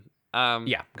question.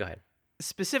 yeah, go ahead.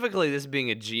 Specifically, this being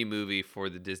a G movie for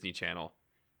the Disney Channel,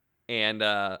 and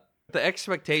the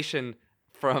expectation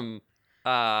from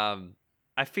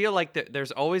I feel like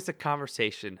there's always a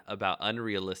conversation about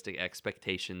unrealistic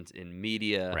expectations in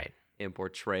media Right. and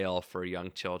portrayal for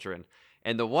young children.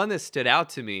 And the one that stood out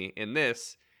to me in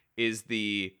this is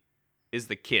the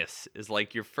kiss. Is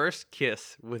like your first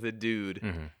kiss with a dude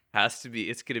Mhm. has to be,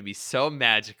 it's going to be so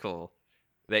magical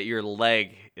that your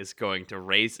leg is going to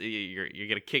raise, you're going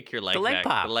to kick your leg The leg back.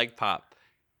 pop. The leg pop.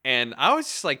 And I was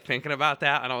just like thinking about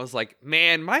that, and I was like,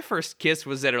 man, my first kiss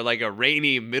was at like a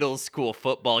rainy middle school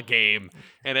football game,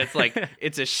 and it's like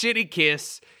it's a shitty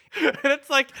kiss, and it's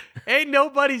like ain't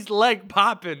nobody's leg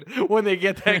popping when they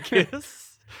get that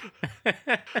kiss.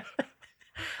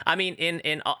 I mean,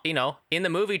 in the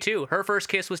movie too, her first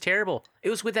kiss was terrible. It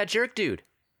was with that jerk dude.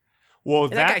 Well,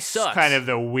 that guy that's sucks. kind of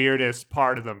the weirdest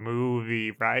part of the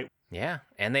movie, right? Yeah,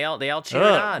 and they all cheered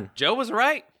Ugh. on. Joe was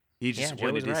right. He Yeah, just Joe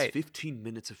wanted was his right. 15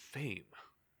 minutes of fame.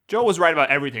 Joe was right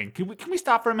about everything. Can we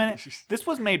stop for a minute? This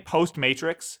was made post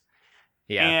Matrix,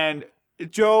 Yeah, and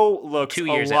Joe looks 2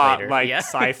 a years lot later, like yeah.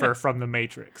 Cypher from the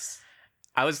Matrix.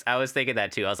 I was thinking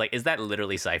that too. I was like, is that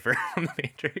literally Cypher from the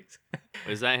Matrix?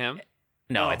 Is that him?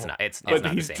 No, it's not. It's But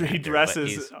not the same. he actor, but dresses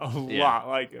he's- a yeah. lot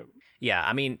like him. Yeah,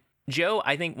 I mean, Joe,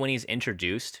 I think when he's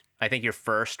introduced, I think your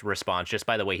first response, just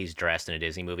by the way he's dressed in a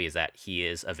Disney movie, is that he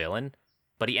is a villain.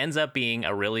 But he ends up being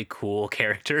a really cool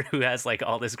character who has like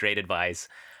all this great advice.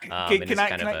 And is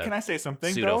kind of a Can I say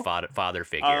something pseudo though? father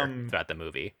figure Um, throughout the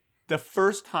movie. The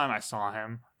first time I saw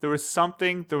him, there was some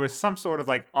sort of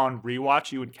like on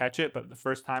rewatch you would catch it, but the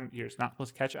first time you're not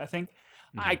supposed to catch it, I think.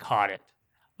 I caught it.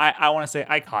 I want to say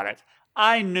I caught it.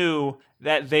 I knew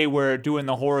that they were doing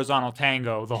the horizontal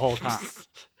tango the whole time.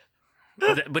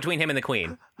 Between him and the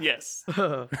Queen. Yes.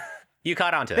 You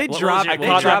caught on to They that. What was dropped your- I they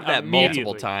caught dropped on that multiple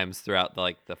immediately. times throughout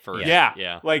the first. Yeah.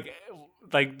 Yeah. Like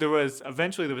there was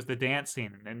the dance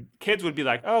scene, and kids would be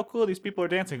like, "Oh, cool, these people are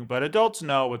dancing," but adults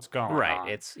know what's going Right. on.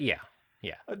 It's yeah.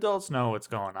 Adults know what's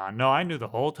going on. No, I knew the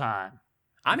whole time.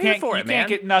 I'm You here can't- for you it, man. can't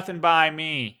get nothing by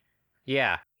me.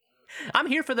 Yeah. I'm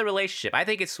here for the relationship. I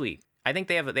think it's sweet. I think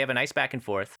they have a nice back and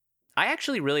forth. I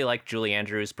actually really like Julie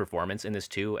Andrews' performance in this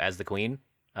too as the Queen.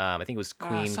 I think it was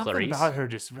Queen Something Clarice. about her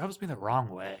just rubs me the wrong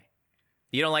way.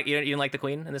 You don't like the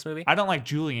Queen in this movie? I don't like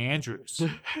Julie Andrews.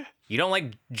 You don't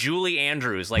like Julie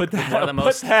Andrews, like put that, one of the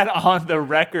most put that on the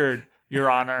record, Your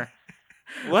Honor.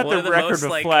 Let One the of the record most,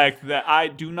 like- reflect that I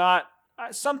do not.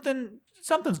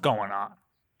 Something's going on.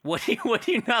 What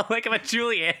do you not like about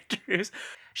Julie Andrews?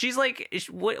 She's like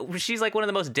one of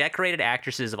the most decorated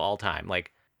actresses of all time.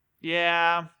 Like,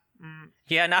 Yeah.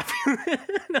 yeah,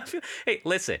 Hey,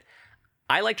 listen.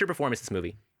 I liked her performance in this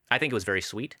movie. I think it was very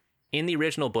sweet. In the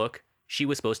original book, she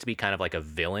was supposed to be kind of like a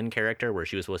villain character where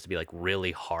she was supposed to be like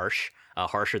really harsh,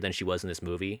 harsher than she was in this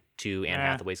movie to Anne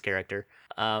Yeah. Hathaway's character.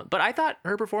 But I thought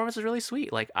her performance was really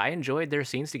sweet. Like, I enjoyed their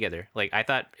scenes together. Like, I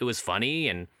thought it was funny,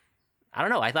 and I don't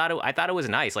know. I thought it was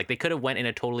nice. Like, they could have went in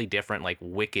a totally different, like,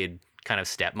 wicked kind of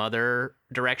stepmother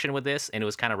direction with this, and it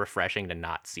was kind of refreshing to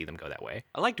not see them go that way.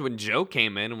 I liked when Joe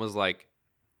came in and was like,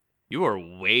 "You are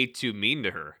way too mean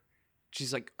to her."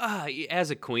 She's like,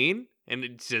 as a queen?" And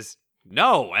it's just,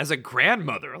 "No, as a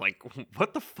grandmother." Like,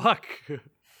 what the fuck?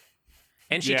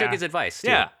 And she Yeah. took his advice too.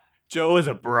 Yeah, Joe is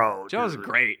a bro. Joe's dude.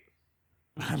 great.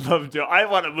 I love Joe. I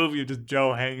want a movie of just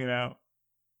Joe hanging out.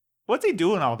 What's he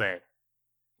doing all day?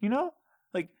 You know,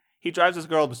 like he drives this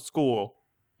girl to school.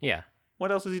 Yeah.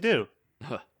 What else does he do?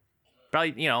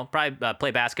 Probably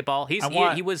play basketball. He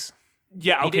was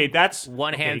Yeah, He okay, did that's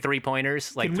one hand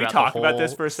 3-pointers. Like, Can we throughout talk the about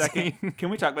this whole for a second? scene. Can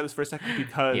we talk about this for a second?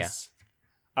 Because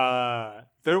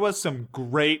there was some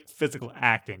great physical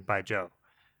acting by Joe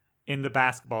in the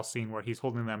basketball scene where he's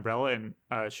holding the umbrella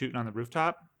and shooting on the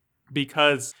rooftop.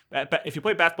 Because if you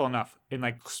play basketball enough in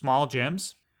like small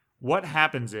gyms, what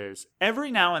happens is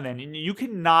every now and then, and you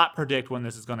cannot predict when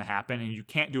this is going to happen, and you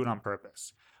can't do it on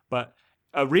purpose. But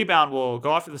a rebound will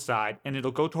go off to the side, and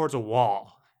it'll go towards a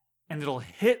wall, and it'll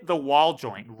hit the wall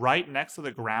joint right next to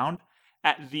the ground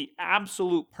at the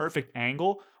absolute perfect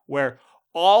angle where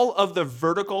all of the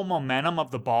vertical momentum of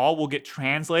the ball will get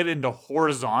translated into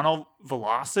horizontal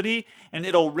velocity, and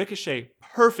it'll ricochet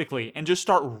perfectly and just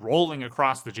start rolling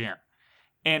across the gym.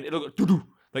 And it'll go doo-doo,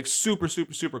 like super,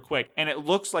 super, super quick. And it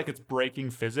looks like it's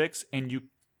breaking physics, and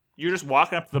you're just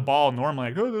walking up to the ball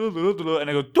normally, like, and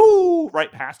it goes doo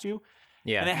right past you.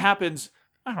 Yeah. And it happens,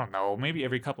 I don't know, maybe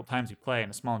every couple times you play in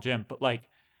a small gym, but like,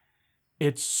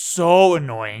 it's so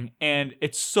annoying and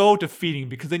it's so defeating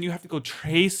because then you have to go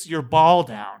trace your ball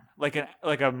down like a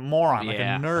moron, like a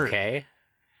Yeah, nerd. Okay.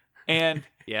 And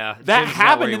Yeah, That Jim's not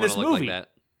happened where you in this wanna look movie. Like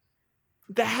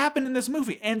that happened in this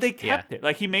movie, and they kept it.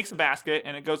 Like, he makes a basket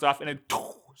and it goes off and it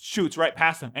shoots right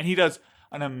past him, and he does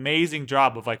an amazing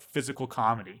job of like physical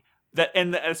comedy.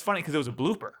 It's funny because it was a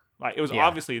blooper. Like, it was Yeah.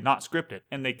 obviously not scripted,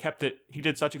 and they kept it. He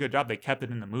did such a good job; they kept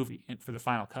it in the movie for the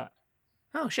final cut.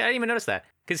 Oh shit! I didn't even notice that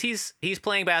because he's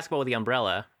playing basketball with the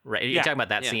umbrella, right? You're Yeah. talking about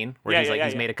that Yeah. scene where Yeah, he's yeah, like yeah,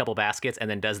 he's yeah. made a couple baskets and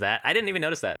then does that. I didn't even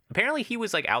notice that. Apparently, he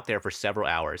was like out there for several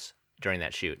hours during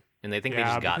that shoot, and they think they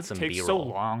just got because some it takes B-roll. so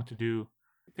long to do.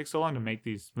 It takes so long to make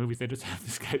these movies. They just have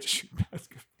this guy just shoot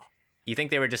basketball. You think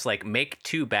they were just like make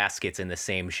 2 baskets in the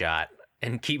same shot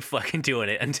and keep fucking doing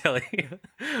it until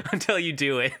you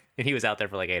do it, and he was out there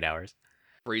for like 8 hours.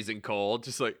 freezing cold,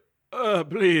 just like,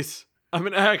 please, I'm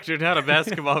an actor, not a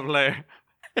basketball player.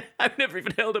 I've never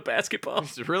even held a basketball.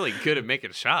 He's really good at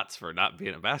making shots for not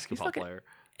being a basketball fucking- player.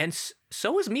 And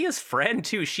so was Mia's friend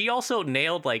too. She also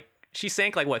nailed she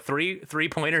sank like what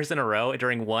 3-pointers in a row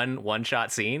during one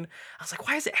shot scene. I was like,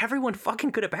 why is everyone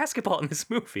fucking good at basketball in this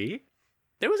movie?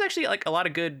 There was actually like a lot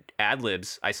of good ad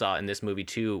libs I saw in this movie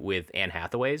too with Anne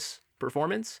Hathaway's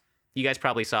performance. You guys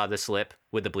probably saw the slip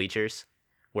with the bleachers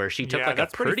where she took like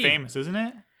that's a pretty famous, isn't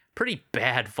it? pretty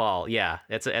bad fall. Yeah,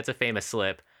 that's a famous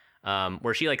slip.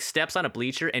 where she like steps on a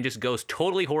bleacher and just goes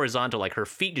totally horizontal, like her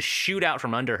feet just shoot out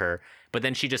from under her, but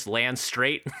then she just lands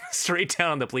straight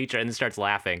down on the bleacher and then starts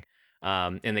laughing.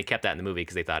 And they kept that in the movie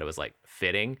because they thought it was like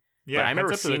fitting. Yeah, but I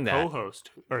remember heads up to seeing the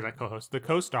that. co-host, the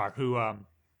co-star who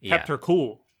Yeah. kept her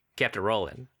cool. Kept it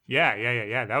rolling.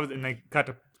 Yeah. That was, and they got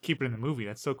to keep it in the movie.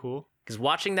 That's so cool. Because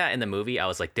watching that in the movie, I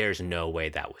was like, there's no way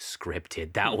that was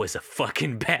scripted. That was a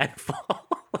fucking bad fall.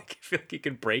 Like, I feel like you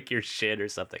could break your shit or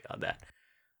something on that.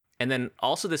 And then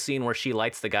also the scene where she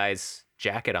lights the guy's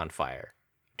jacket on fire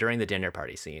during the dinner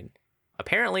party scene.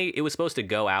 Apparently, it was supposed to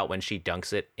go out when she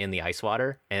dunks it in the ice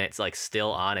water, and it's like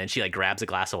still on, and she like grabs a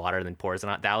glass of water and then pours it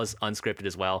on. That was unscripted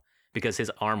as well, because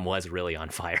his arm was really on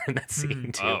fire in that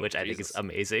scene too, Oh, which I think is Jesus.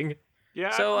 amazing. Yeah,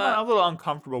 So, I'm a little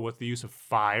uncomfortable with the use of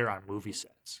fire on movie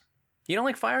sets. You don't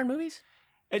like fire in movies?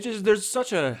 It just there's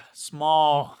such a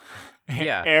small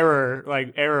Yeah.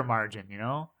 error margin, you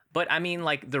know? But I mean,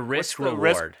 like the risk What's the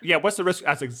reward. risk? Yeah, what's the risk?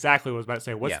 That's exactly what I was about to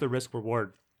say. What's Yeah. the risk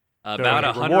reward?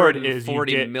 About The reward is you $140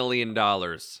 get- million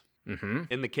Mm-hmm.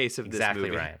 in the case of this Exactly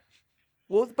movie. right.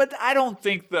 Well, but I don't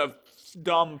think the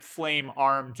dumb flame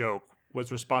arm joke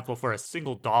was responsible for a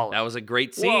single dollar. That was a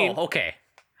great scene. Whoa, okay.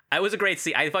 It was a great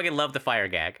scene. I fucking love the fire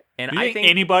gag. And Do you I think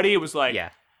anybody was like, yeah.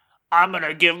 I'm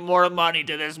gonna give more money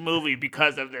to this movie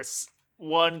because of this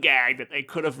one gag that they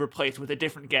could have replaced with a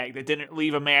different gag that didn't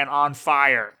leave a man on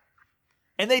fire.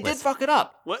 And they did Listen. fuck it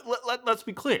up. Let's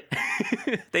be clear.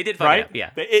 They did fuck Right? it up,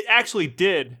 yeah. It actually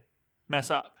did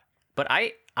mess up. But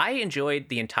I enjoyed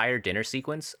the entire dinner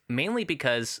sequence mainly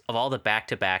because of all the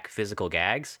back-to-back physical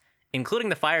gags, including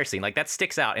the fire scene. Like that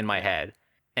sticks out in my head.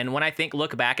 And when I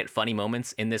look back at funny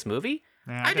moments in this movie,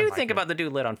 Nah, I do didn't like think it. about the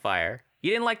dude lit on fire.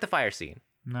 You didn't like the fire scene.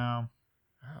 No.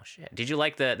 Oh shit. Did you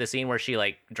like the scene where she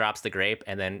like drops the grape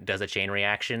and then does a chain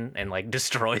reaction and like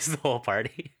destroys the whole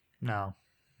party? No.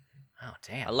 Oh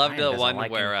damn. I love Ryan the doesn't one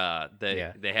like where him.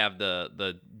 they have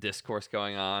the discourse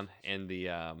going on and the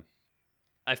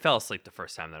I fell asleep the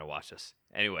first time that I watched this.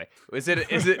 Anyway, was it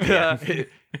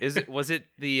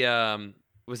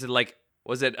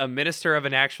a minister of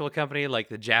an actual company, like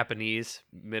the Japanese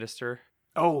minister,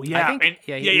 Oh yeah. I think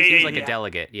and- he was like a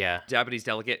delegate, yeah. Japanese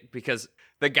delegate? Because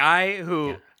the guy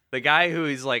who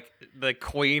is like, the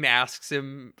queen asks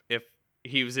him if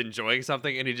he was enjoying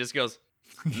something, and he just goes,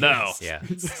 no. Yeah.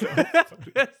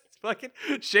 Fucking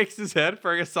shakes his head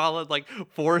for a solid like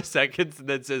 4 seconds and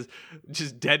then says,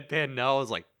 just deadpan no. I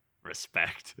was like,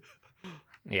 respect.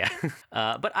 Yeah.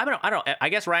 But I don't know. I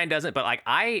guess Ryan doesn't, but like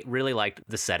I really liked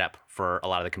the setup for a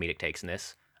lot of the comedic takes in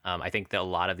this. I think that a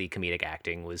lot of the comedic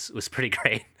acting was pretty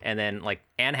great. And then like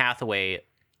Anne Hathaway,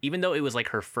 even though it was like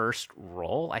her first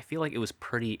role, I feel like it was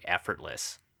pretty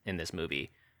effortless in this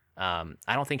movie. I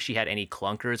don't think she had any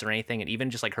clunkers or anything, and even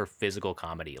just like her physical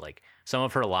comedy, like some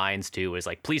of her lines too was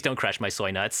like, please don't crush my soy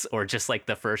nuts, or just like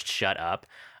the first shut up.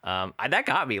 That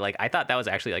got me. Like I thought that was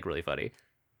actually like really funny.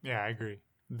 Yeah, I agree.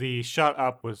 The shut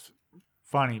up was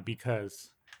funny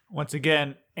because once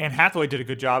again, Anne Hathaway did a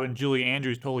good job and Julie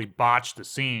Andrews totally botched the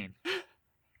scene.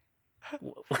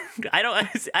 I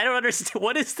don't understand.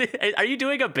 What is the? Are you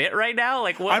doing a bit right now?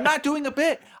 Like what? I'm not doing a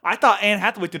bit. I thought Anne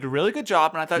Hathaway did a really good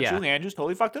job, and I thought Yeah. Julie Andrews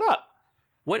totally fucked it up.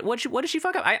 What did she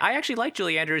fuck up? I actually like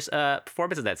Julie Andrews'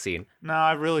 performance in that scene. No,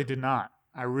 I really did not.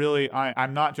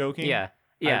 I'm not joking. Yeah,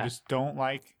 yeah. I just don't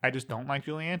like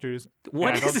Julie Andrews. What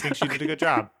And I don't is- think she did a good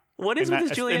job. What is in with that,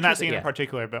 this Julie in that Andrews? scene Yeah. in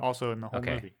particular, but also in the whole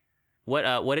Okay. movie. What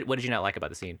did you not like about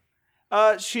the scene?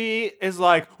 She is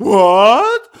like,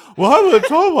 what? Why would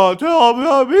someone tell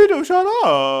me to shut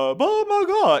up? Oh my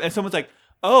god! And someone's like,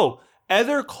 oh,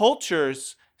 other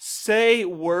cultures say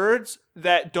words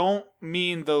that don't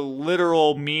mean the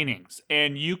literal meanings,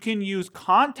 and you can use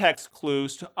context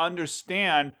clues to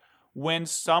understand when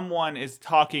someone is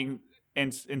talking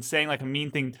and saying like a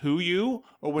mean thing to you,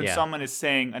 or when Yeah. someone is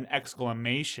saying an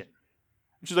exclamation.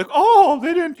 And she's like, oh,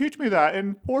 they didn't teach me that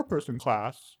in 4-person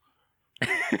class.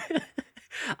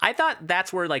 I thought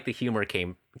that's where like the humor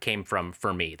came from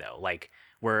for me though. Like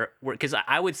where because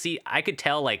I could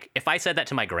tell like if I said that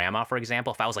to my grandma, for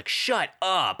example, if I was like shut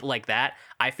up like that,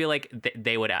 I feel like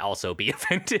they would also be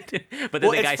offended. But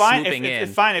then the guy swooping in,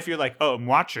 It's fine if you're like, oh,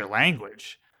 watch your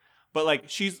language. But like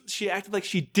she acted like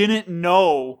she didn't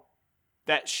know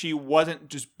that she wasn't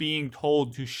just being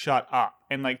told to shut up.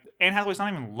 And like Anne Hathaway's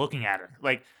not even looking at her.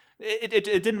 Like it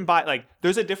didn't buy like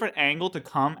there's a different angle to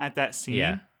come at that scene.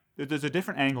 Yeah. There's a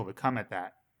different angle to come at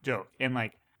that joke. And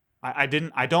like I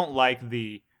don't like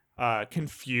the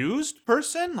confused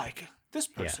person. Like this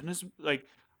person is like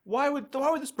why would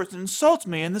this person insult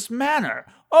me in this manner?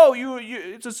 oh,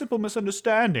 it's a simple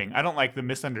misunderstanding. I don't like the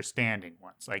misunderstanding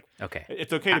ones. Like, Okay.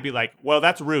 it's okay to be like, well,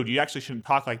 that's rude. You actually shouldn't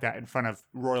talk like that in front of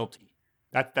royalty.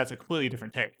 That's a completely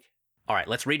different take. All right,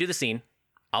 let's redo the scene.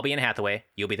 I'll be Anne Hathaway.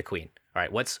 You'll be the queen. All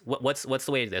right, what's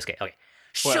the way to do this? Okay.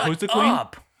 Shut who's the queen?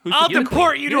 up. I'll You're the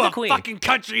deport queen. you You're to the a queen. fucking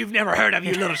country you've never heard of,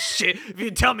 you little shit. If you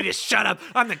tell me to shut up,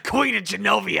 I'm the queen of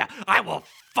Genovia. I will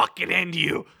fucking end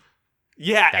you.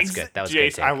 Yeah, That's good. That was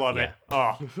Jace, good. I love it.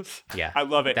 Oh, Yeah, I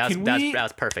love it. That was, Can that was, we? that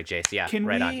was perfect, Jace. Yeah, Can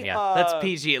right we? on. Yeah, That's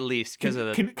PG at least because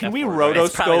of the. Can we F word, roto- right?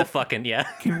 it's probably the Rotoscope. fucking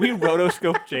Can we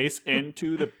rotoscope Jace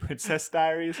into the Princess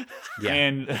Diaries Yeah.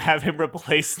 and have him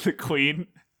replace the queen?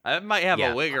 I might have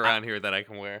Yeah. a wig around here that I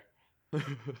can wear.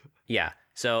 yeah.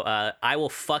 So I will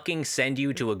fucking send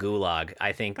you to a gulag.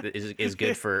 I think that is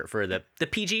good for the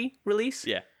PG release.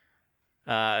 Yeah.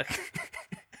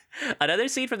 Another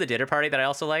scene from the dinner party that I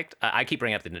also liked. I keep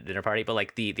bringing up the dinner party, but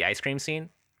like the ice cream scene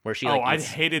where she like I eats,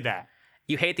 hated that.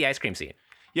 you hate the ice cream scene.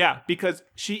 Yeah, because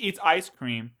she eats ice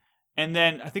cream, and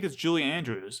then I think it's Julie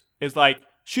Andrews is like,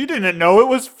 she didn't know it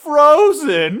was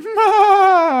frozen.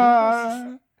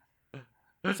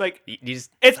 It's like, You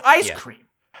just, it's ice Yeah. cream.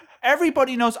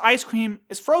 Everybody knows ice cream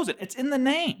is frozen. It's in the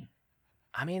name.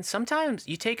 I mean, sometimes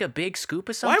you take a big scoop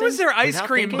of Why something. was there ice without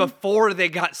cream thinking. before they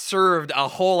got served a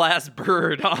whole ass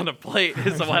bird on a plate?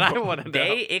 Is what I want to know.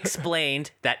 They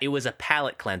explained that it was a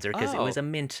palate cleanser because it Oh. was a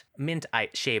mint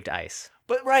shaved ice.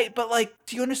 But like,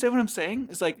 do you understand what I'm saying?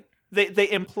 It's like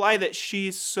they imply that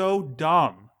she's so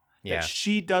dumb Yeah. that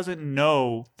she doesn't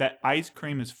know that ice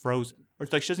cream is frozen, or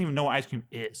it's like she doesn't even know what ice cream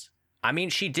is. I mean,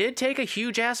 she did take a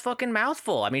huge ass fucking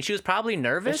mouthful. I mean, she was probably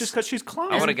nervous. It's just because she's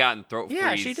clown. I would have gotten throat yeah,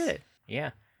 freeze. she did.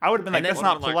 Yeah. I would have been like, And then- that's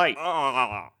not polite.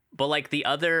 But like the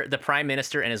prime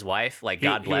minister and his wife, like He-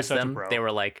 God he was bless such a them, bro. they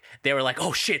were like,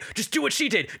 oh shit, just do what she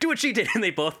did, and they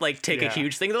both like take a Yeah.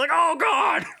 huge thing. They're like, oh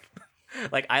god,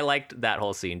 like I liked that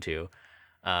whole scene too.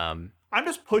 I'm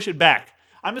just pushing back.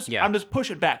 I'm Yeah. just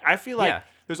pushing back. I feel like Yeah.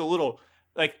 there's a little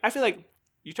I feel like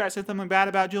you try to say something bad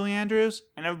about Julie Andrews,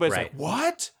 and everybody's Right. like,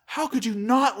 "What? How could you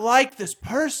not like this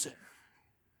person?"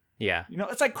 Yeah, You know,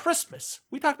 it's like Christmas.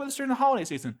 We talked about this during the holiday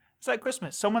season. It's like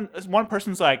Christmas. One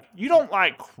person's like, "You don't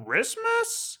like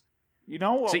Christmas?" You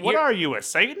know, So what you're- are you, a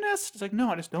Satanist? It's like,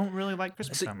 no, I just don't really like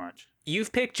Christmas So- that much.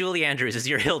 you've picked Julie Andrews as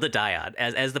your hill to die on,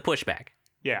 as the pushback.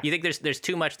 Yeah. You think there's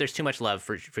too much love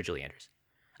for Julie Andrews.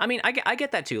 I mean, I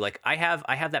get that too. Like I have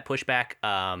that pushback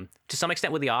to some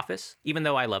extent with The Office, even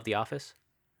though I love The Office.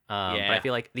 But I Yeah.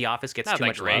 feel like The Office gets Not too that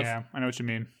much great. love. Yeah, I know what you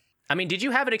mean. I mean, did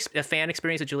you have a fan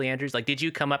experience with Julie Andrews? Like, did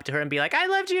you come up to her and be like, "I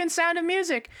loved you in Sound of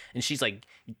Music," and she's like,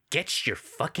 "Get your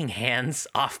fucking hands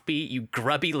off me, you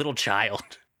grubby little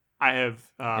child," I have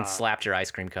and slapped your ice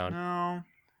cream cone? No.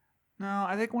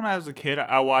 I think when I was a kid,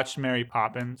 I watched Mary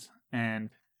Poppins, and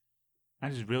I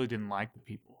just really didn't like the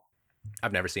people.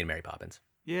 I've never seen Mary Poppins.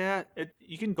 Yeah,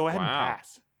 you can go ahead Wow. and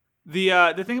pass.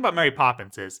 The thing about Mary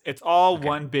Poppins is it's all Okay.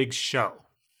 one big show,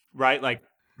 right? Like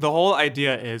the whole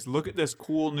idea is look at this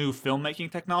cool new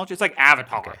filmmaking technology. It's like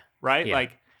Avatar, Okay. right? Yeah.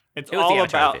 Like it's It was all the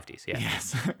Avatar about of the 50s, yeah.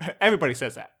 Yes, everybody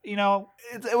says that. You know,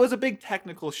 it was a big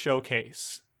technical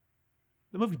showcase.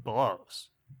 The movie blows.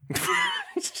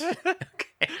 Okay.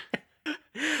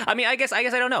 I mean, I guess I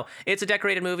don't know. It's a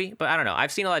decorated movie, but I don't know.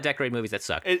 I've seen a lot of decorated movies that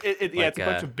suck. Yeah, it's a Like,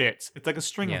 bunch of bits. It's like a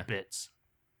string yeah. of bits.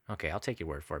 Okay, I'll take your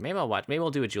word for it. Maybe I'll watch. Maybe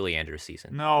we'll do a Julie Andrews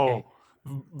season. No, Okay.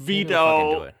 Maybe we'll fucking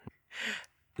do veto. it.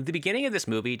 The beginning of this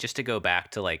movie, just to go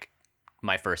back to like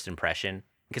my first impression,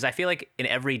 because I feel like in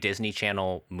every Disney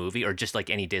Channel movie or just like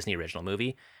any Disney original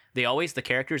movie, the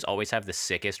characters always have the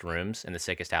sickest rooms and the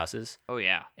sickest houses, Oh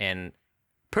yeah. and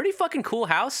pretty fucking cool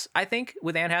house, I think,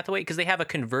 with Anne Hathaway, because they have a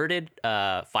converted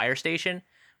fire station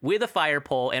with a fire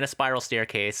pole and a spiral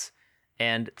staircase,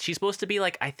 and she's supposed to be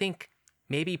like, I think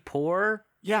maybe poor.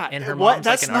 Yeah, And her what? mom's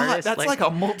That's like an not. artist, That's like- like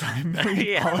a multi-million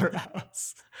Yeah. dollar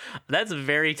house That's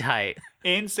very tight.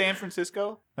 in San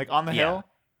Francisco, like on the Yeah. hill.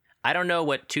 I don't know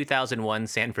what 2001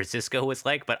 San Francisco was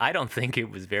like, but I don't think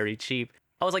it was very cheap.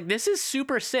 I was like, this is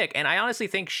super sick, and I honestly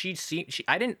think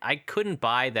I couldn't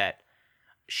buy that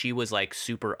she was like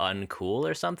super uncool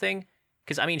or something,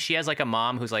 because I mean, she has like a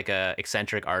mom who's like a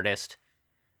eccentric artist,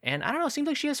 and I don't know, it seems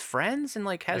like she has friends and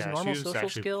like has Yeah, normal she was social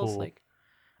actually skills. cool. Like,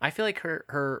 I feel like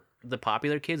the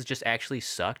popular kids just actually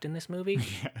sucked in this movie.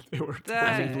 Yeah, they were.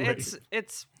 That, totally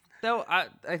it's though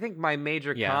I think my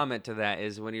major Yeah. comment to that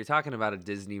is when you're talking about a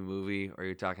Disney movie or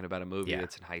you're talking about a movie Yeah.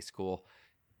 that's in high school,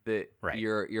 that Right.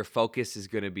 your focus is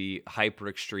going to be hyper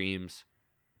extremes,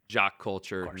 jock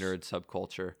culture, course. nerd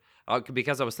subculture.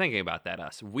 Because I was thinking about that,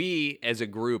 we as a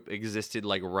group existed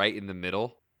like right in the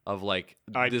middle of like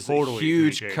I this totally agree,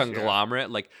 huge Chase, yeah. conglomerate.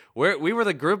 Like we were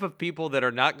the group of people that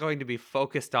are not going to be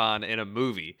focused on in a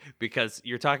movie, because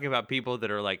you're talking about people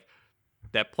that are like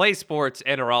that play sports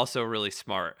and are also really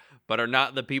smart, but are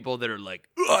not the people that are like,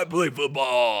 "Oh, I play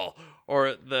football,"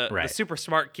 or the Right. super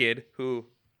smart kid who,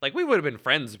 like, we would have been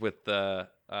friends with the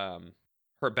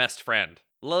her best friend,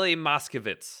 Lily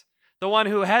Moskovitz, the one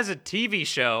who has a TV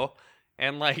show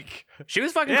and like She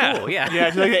was fucking Yeah. cool. Yeah. Yeah,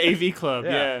 it's like an AV club.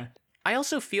 Yeah. Yeah. I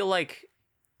also feel like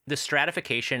the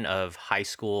stratification of high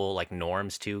school like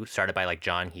norms too, started by like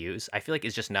John Hughes, I feel like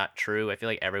is just not true. I feel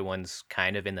like everyone's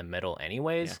kind of in the middle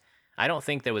anyways. Yeah. I don't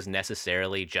think there was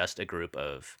necessarily just a group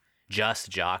of just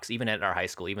jocks, even at our high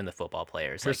school, even the football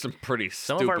players. there's Like, some pretty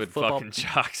some of our stupid football- fucking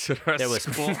jocks at our there was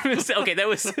school. okay, that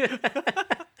was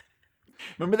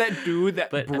Remember that dude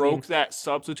that But, I broke mean- that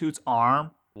substitute's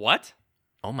arm? What?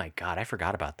 oh my god, I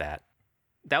forgot about that.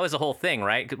 That was the whole thing,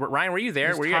 right? Ryan, were you there?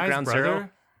 It was Were you at Ty's Ground brother. Zero?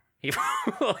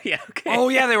 Oh yeah, okay. Oh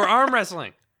yeah, they were arm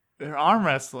wrestling. They're arm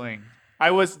wrestling.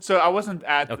 I wasn't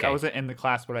Okay. I wasn't in the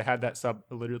class, but I had that sub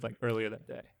literally like earlier that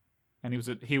day, and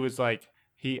he was like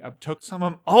he took some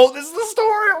of this is the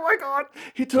story. Oh my god,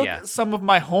 he took Yeah. some of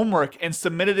my homework and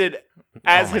submitted it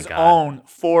as my his God. own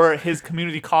for his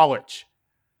community college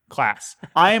class.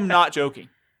 I am not joking.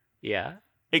 Yeah,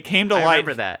 It came to I light.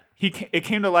 remember that. It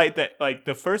came to light that like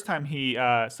the first time he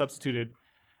substituted,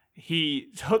 he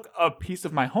took a piece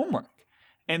of my homework.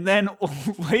 And then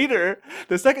later,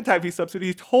 the second time he substituted,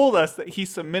 he told us that he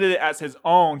submitted it as his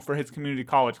own for his community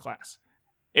college class.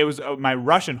 It was my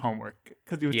Russian homework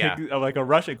because he was Yeah. taking like a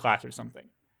Russian class or something.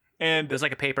 And It was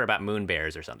like a paper about moon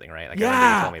bears or something, right? Like I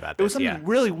remember you told me about it was this. something Yeah.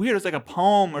 really weird. It was like a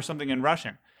poem or something in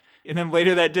Russian. And then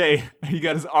later that day, he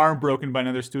got his arm broken by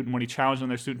another student when he challenged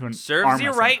another student to an arm Serves you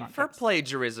wrestling right contest. for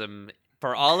plagiarism.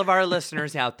 For all of our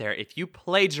listeners out there, if you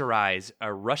plagiarize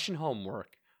a Russian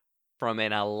homework from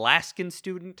an Alaskan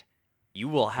student, you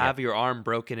will have your arm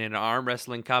broken in an arm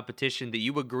wrestling competition that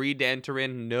you agreed to enter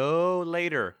in no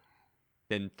later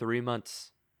than 3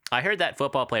 months. I heard that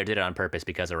football player did it on purpose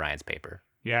because of Ryan's paper.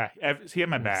 Yeah, he had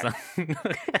my back.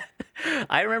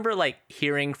 I remember like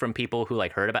hearing from people who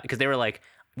like heard about because they were like,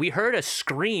 we heard a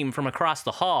scream from across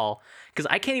the hall because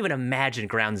I can't even imagine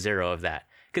ground zero of that.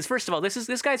 Because first of all,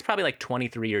 this guy's probably like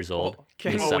 23 years old. Oh,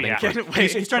 can- He's oh, subbing yeah. for-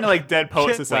 He's trying to like Dead Poet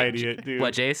Wait, Society it, dude.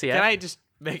 What, Jace? Yeah. Can I just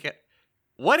make it?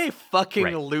 What a fucking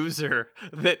Right. loser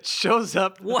that shows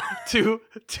up What? to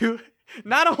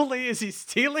not only is he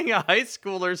stealing a high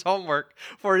schooler's homework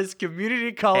for his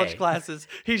community college Hey. classes,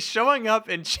 he's showing up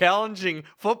and challenging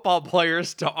football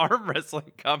players to arm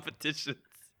wrestling competitions.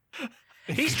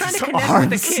 He's trying to His connect arm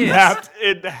with the kids. snapped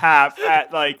in half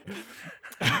at like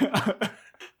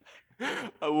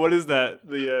what is that?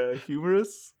 The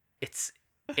humorous? It's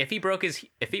if he broke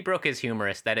his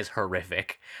humerus, that is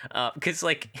horrific. Because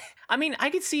like, I mean, I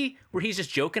could see where he's just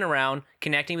joking around,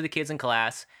 connecting with the kids in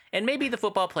class, and maybe the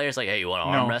football player's like, "Hey, you want to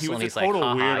arm No, wrestle?" he And was he's a like, total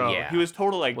 "Haha, weirdo. yeah." He was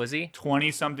total like Was he?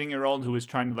 20-something-year-old who was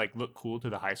trying to like look cool to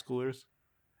the high schoolers.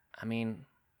 I mean,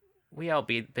 we all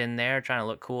been there trying to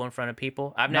look cool in front of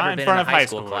people. I've Not never in been front in a of high high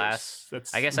school schoolers. class.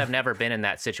 That's- I guess I've never been in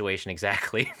that situation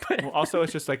exactly. But Well, also,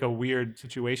 it's just like a weird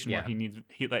situation Yeah.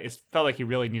 where it felt like he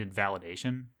really needed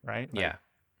validation, right? Like, yeah,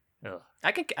 ugh.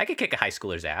 I could kick a high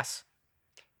schooler's ass.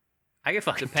 I could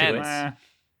fucking do Depends. it.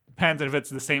 Depends if it's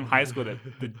the same high school that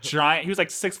the giant. He was like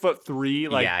 6'3",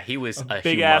 like yeah, he was a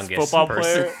big ass humongous football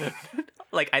person. player.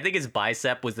 Like I think his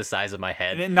bicep was the size of my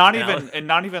head. And not And I even was- and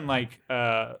not even like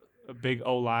a big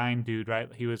O line dude, right?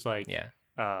 He was like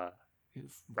yeah.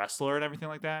 Wrestler and everything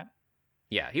like that.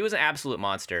 Yeah, he was an absolute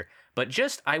monster. But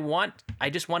I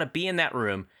just want to be in that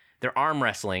room. They're arm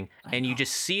wrestling, and you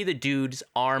just see the dude's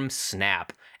arm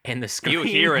snap, and the scream,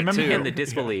 hear it, too. and the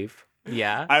disbelief.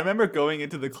 Yeah. I remember going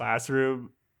into the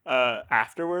classroom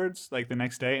afterwards, like the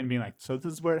next day, and being like, "So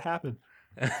this is where it happened."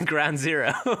 Ground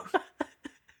zero.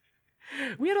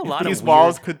 We had a lot These of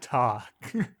walls weird, could talk.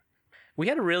 we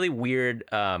had a really weird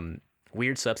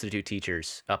substitute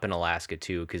teachers up in Alaska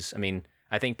too, because I mean,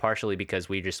 I think partially because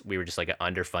we were just like an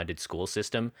underfunded school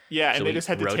system. Yeah, So and they we just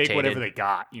had to take whatever rotated. they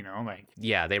got, like.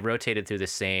 Yeah, they rotated through the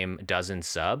same dozen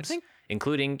subs, think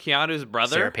including Keanu's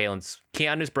brother. Sarah Palin's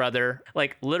Keanu's brother.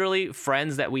 Like literally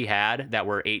friends that we had that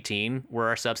were 18 were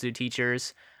our substitute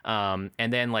teachers. And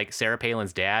then like Sarah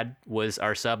Palin's dad was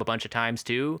our sub a bunch of times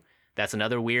too. That's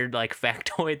another weird like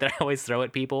factoid that I always throw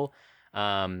at people.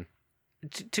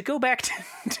 To go back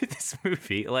to this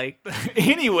movie, like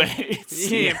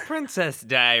Anyways, Yeah, Princess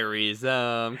Diaries.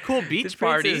 Cool beach the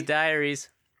party. Princess Diaries.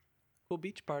 Cool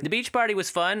beach party. The beach party was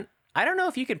fun. I don't know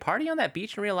if you could party on that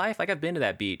beach in real life. Like, I've been to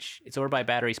that beach. It's over by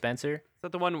Battery Spencer. Is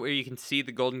that the one where you can see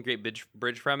the Golden Gate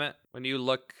Bridge from it when you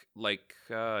look like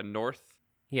north?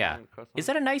 Yeah. Is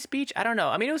that a nice beach? I don't know.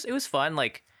 I mean, it was fun.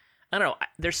 Like, I don't know.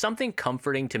 There's something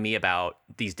comforting to me about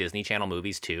these Disney Channel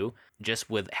movies too, just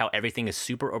with how everything is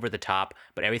super over the top,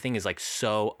 but everything is like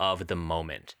so of the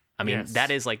moment. I mean, Yes. that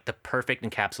is like the perfect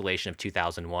encapsulation of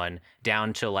 2001,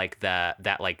 down to like that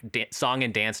song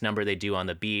and dance number they do on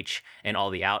the beach, and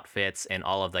all the outfits and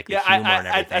all of like the humor and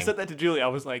everything. I said that to Julie. I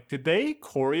was like, did they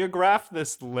choreograph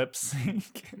this lip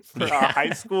sync for a high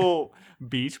school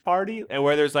beach party, and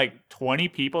where there's like 20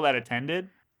 people that attended?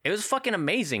 It was fucking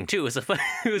amazing too. It was an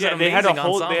amazing they had a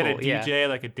whole ensemble. they had a DJ,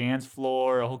 like a dance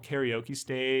floor, a whole karaoke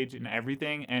stage, and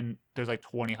everything. And there's like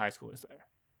 20 high schoolers there.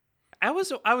 I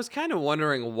was kind of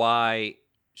wondering why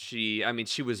she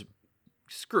was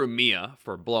screw Mia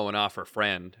for blowing off her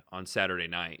friend on Saturday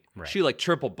night. Right. She like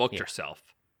triple booked Yeah. herself,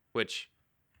 which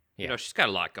you Yeah. know, she's got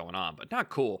a lot going on, but not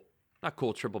cool. Not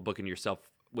cool triple booking yourself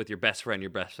with your best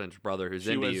friend's brother who's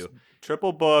She into was you.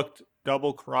 triple booked,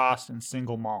 double crossed, and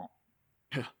single malt.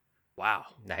 Wow.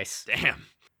 Nice. Damn.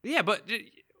 Yeah, but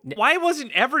why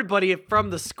wasn't everybody from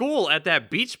the school at that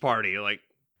beach party? Like,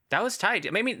 That was tight.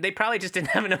 I mean, they probably just didn't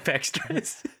have enough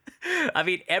extras. I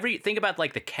mean, think about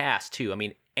like the cast too. I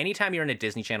mean, anytime you're in a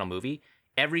Disney Channel movie,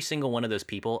 every single one of those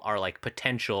people are like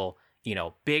potential, you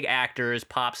know, big actors,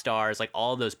 pop stars. Like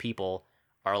all of those people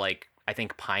are like, I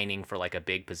think, pining for like a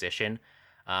big position.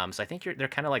 So I think they're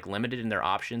kind of like limited in their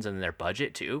options and their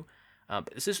budget too.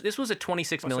 But this was a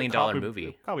 $26 million movie.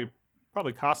 It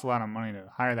probably cost a lot of money to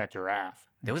hire that giraffe.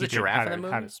 There was a Teach it giraffe how in the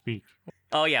to- How movie? to speak.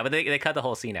 Oh yeah, but they cut the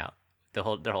whole scene out. Their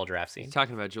whole giraffe scene.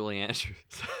 talking about Julie Andrews.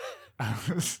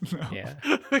 No. Yeah.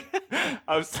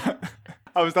 I was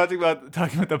talking about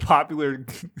the popular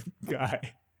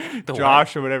guy, The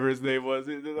Josh or whatever his name was.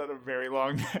 He had a very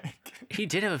long neck, He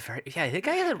did have a very the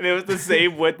guy had and it was the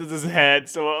same width as his head.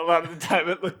 So a lot of the time,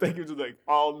 it looked like he was like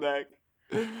all neck.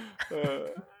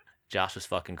 Josh was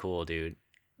fucking cool, dude.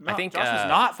 No, think, Josh was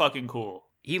not fucking cool.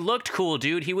 He looked cool,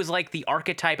 dude. He was like the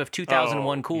archetype of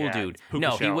 2001 Oh, cool yeah. dude. Puka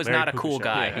No, he shell, was very not a puka cool shell.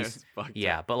 guy. Yeah, He's, it's fucked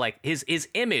yeah, but like his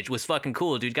image was fucking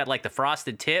cool, dude. Got like the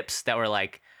frosted tips that were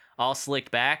like all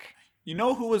slicked back. You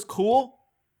know who was cool?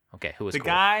 Okay, who was The cool?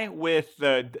 guy with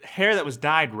the hair that was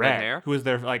dyed red, hair? who was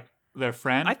their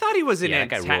friend. I thought he was Yeah, that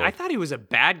guy ruled. I thought he was a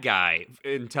bad guy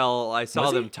until I saw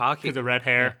Was he? them talking. because of red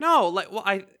hair. No, like, well,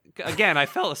 I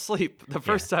fell asleep the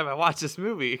first time I watched this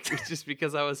movie just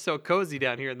because I was so cozy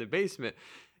down here in the basement.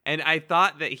 And I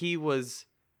thought that he was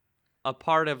a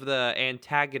part of the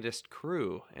antagonist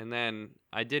crew. And then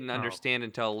I didn't understand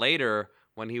until later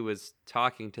when he was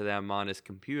talking to them on his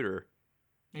computer.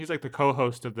 He's like the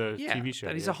co-host of the Yeah, TV show.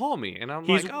 that he's yeah. a homie. And I'm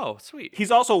He's- like, oh, sweet.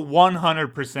 He's also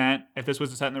 100%. If this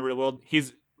was set in the real world,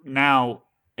 he's now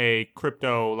a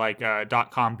crypto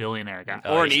 .com billionaire guy.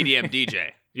 Oh, Or an yeah. EDM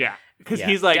DJ. Yeah, because Yeah,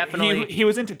 he's like definitely. he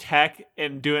was into tech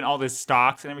and doing all this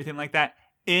stocks and everything like that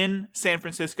in San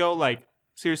Francisco. Like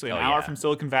seriously, an Oh, hour yeah. from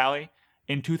Silicon Valley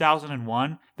in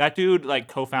 2001. That dude like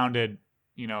co-founded,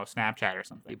 Snapchat or He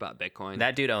something. bought Bitcoin.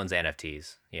 That dude owns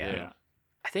NFTs. Yeah. Yeah.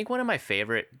 I think one of my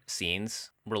favorite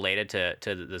scenes related to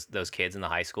those kids in the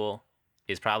high school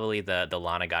is probably the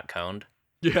Lana got coned.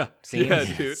 yeah. Scene. Yeah,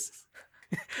 dude.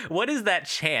 What is that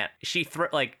chant?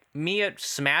 Mia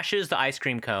smashes the ice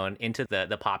cream cone into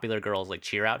the popular girl's like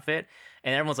cheer outfit,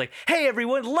 and everyone's like, "Hey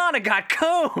everyone, Lana got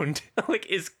coned!" Like,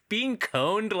 is being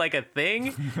coned like a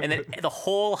thing? And then the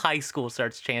whole high school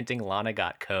starts chanting "Lana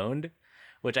got coned,"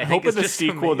 which I I think hope is in the just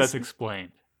sequel that's amazing.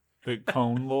 explained. The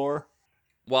cone lore.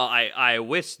 Well, I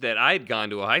wish that I'd gone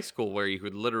to a high school where you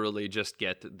could literally just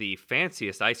get the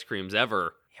fanciest ice creams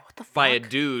ever Yeah, what the fuck? by a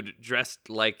dude dressed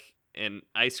like an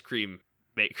ice cream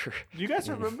maker. Do you guys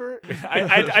remember?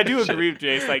 I do agree with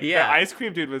Jace. Like Yeah. the ice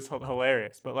cream dude was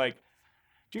hilarious, but like,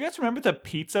 do you guys remember the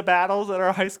pizza battles at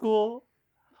our high school,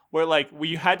 where like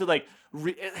we had to like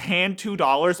hand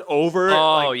 $2 over?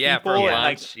 Oh, like, yeah, for people and,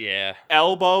 lunch. like Yeah.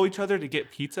 elbow each other to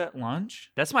get pizza at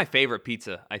lunch. That's my favorite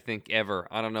pizza, I think, ever.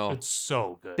 I don't know. It's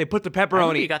so good. They put the remember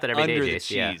pepperoni you got that every day, under the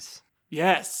Jace, yeah. cheese.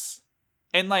 Yes,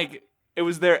 and like it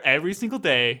was there every single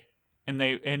day,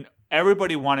 and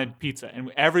everybody wanted pizza,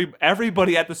 and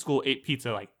everybody at the school ate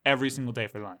pizza like every single day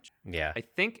for lunch. Yeah. I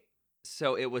think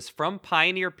so. It was from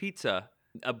Pioneer Pizza,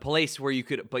 a place where you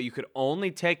could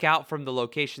only take out from the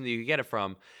location that you could get it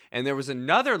from. And there was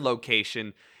another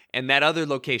location, and that other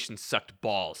location sucked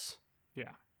balls.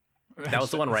 Yeah, That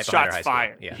was the one right behind our Shots high school.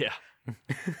 fired. Yeah.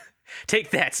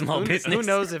 Take that, small business. Who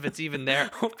knows if it's even there?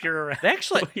 Hope you're around. They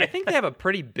actually, Yeah. I think they have a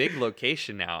pretty big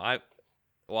location now.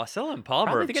 Wasilla and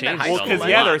Palmer Probably have to get that changed high Well, a school because life.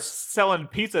 yeah, lot. they're selling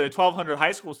pizza to 1,200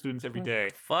 high school students every day.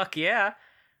 Fuck yeah.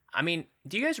 I mean,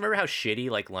 do you guys remember how shitty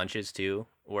like lunches too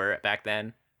were back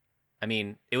then? I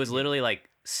mean, it was literally like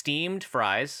steamed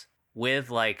fries with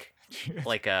like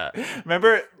a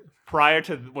Remember prior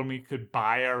to when we could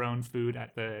buy our own food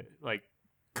at the like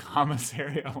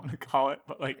commissary, I want to call it,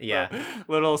 but like Yeah. the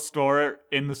little store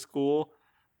in the school.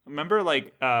 Remember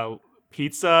like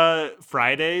pizza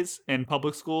Fridays in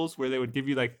public schools where they would give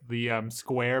you like the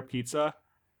square pizza,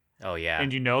 oh yeah.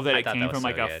 and you know that I it thought came that was from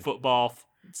like so a good. football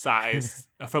size,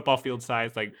 a football field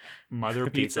size like mother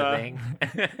pizza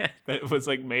pizza, thing. that was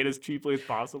like made as cheaply as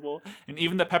possible, and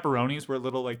even the pepperonis were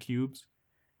little like cubes.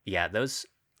 Yeah, those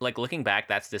like looking back,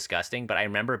 that's disgusting, but I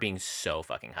remember being so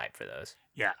fucking hyped for those.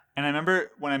 Yeah, and I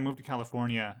remember when I moved to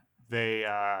California, they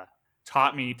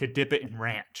taught me to dip it in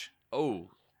ranch, Oh,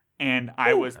 and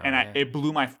I was, Oh, and yeah. it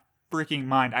blew my freaking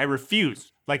mind. I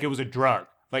refused, like it was a drug,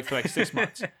 like for like 6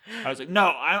 months. I was like,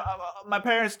 no, my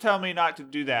parents tell me not to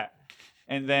do that,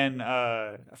 and then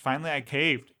finally I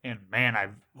caved, and man,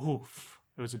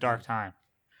 it was a dark time.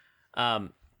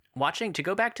 Watching to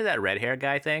go back to that red hair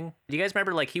guy thing. Do you guys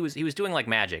remember like he was doing like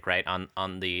magic, right,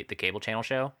 on the cable channel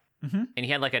show? Mhm. And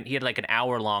he had like an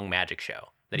hour-long magic show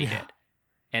that he Yeah. did.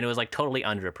 And it was like totally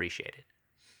underappreciated.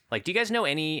 Like, do you guys know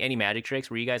any magic tricks?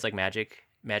 Were you guys like magic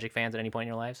fans at any point in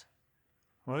your lives?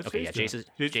 What is Okay, yeah, doing?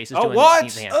 Jace is Oh, doing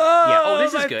what? yeah. Oh,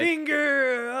 this is my good.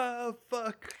 finger. Oh,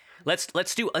 fuck.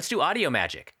 Let's do audio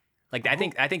magic. Like I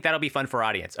think that'll be fun for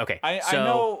audience. Okay. I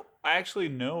so actually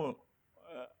know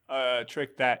a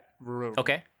trick that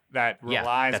okay. that Yeah,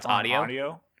 relies that's on audio?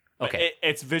 audio. But Okay.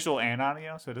 it's visual and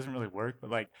audio, so it doesn't really work. But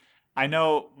like, I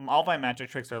know all my magic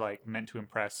tricks are like meant to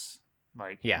impress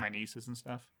like Yeah. my nieces and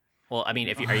stuff. Well, I mean,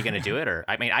 are you gonna do it, or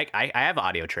I mean, I have an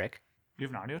audio trick. You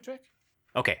have an audio trick?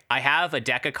 Okay, I have a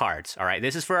deck of cards. All right,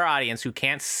 this is for our audience who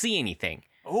can't see anything.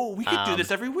 Oh, we could do Um,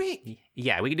 this every week.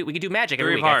 Yeah, we could do magic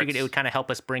every Three week. of I figured it hearts. would kind of help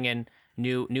us bring in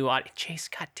new audience. Chase,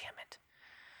 god damn it.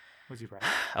 Was he right?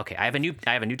 Okay, I have a new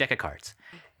deck of cards,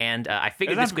 and I It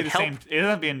figured doesn't this have to be could the help. same. It doesn't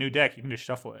have to be a new deck. You can just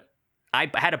shuffle it.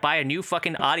 I had to buy a new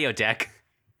fucking audio deck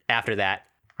after that.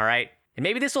 All right. And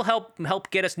maybe this will help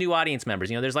get us new audience members.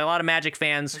 You know, there's like a lot of Magic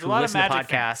fans There's a who lot of listen to Magic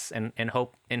podcasts and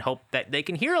hope that they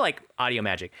can hear like audio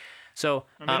magic. So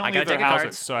And they don't I got leave a their deck of houses,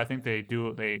 cards. so I think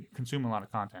they consume a lot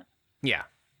of content. Yeah.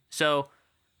 So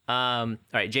all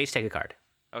right, Jace, take a card.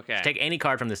 Okay. Take any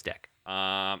card from this deck.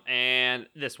 And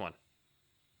this one.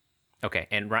 Okay,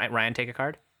 and Ryan, take a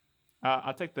card.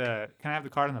 I'll take the. Can I have the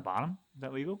card on the bottom? Is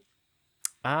that legal?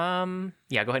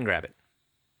 Yeah, go ahead and grab it.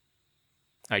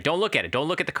 All right, don't look at it. Don't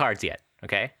look at the cards yet.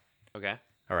 Okay. Okay.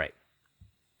 All right.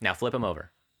 Now flip them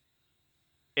over.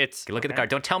 It's Look at the Okay. card.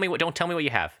 Don't tell me what you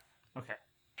have. Okay.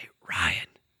 Hey, Ryan.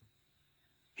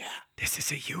 Yeah, this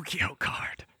is a Yu-Gi-Oh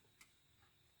card.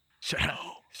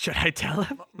 Should I tell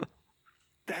him?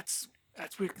 That's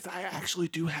weird because I actually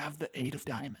do have the 8 of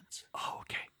diamonds. Oh,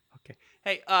 okay. okay.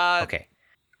 Hey, Okay.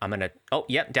 I'm gonna. Oh,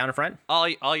 yep, down in front. all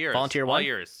yours. Volunteer all one?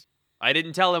 yours. I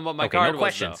didn't tell him what my Okay, card no was,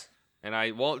 questions. though. And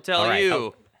I won't tell All right. you.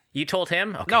 Oh, you told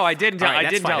him? Okay. No, I didn't tell. All right, I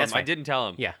that's didn't fine, tell that's him. I fine. didn't tell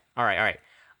him. Yeah. All right.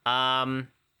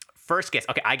 First guess.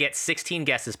 Okay, I get 16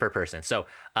 guesses per person. So,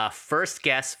 first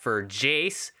guess for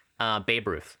Jace, Babe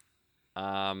Ruth.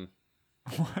 No.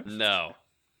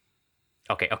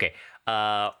 Okay.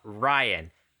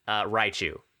 Ryan,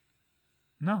 Raichu.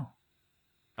 No.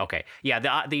 Okay. Yeah,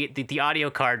 the audio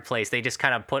card place, they just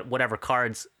kind of put whatever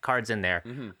cards in there.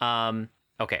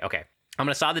 Okay. I'm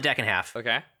gonna saw the deck in half.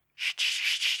 Okay.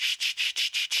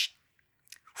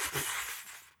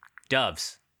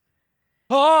 Doves.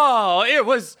 Oh, it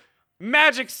was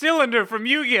Magic Cylinder from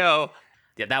Yu-Gi-Oh.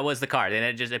 Yeah, that was the card, and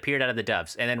it just appeared out of the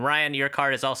doves. And then Ryan, your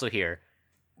card is also here,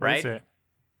 What right? is it?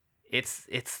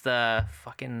 It's the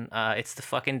fucking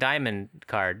diamond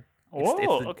card.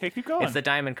 Oh, okay, keep going. It's the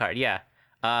diamond card. Yeah.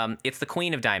 It's the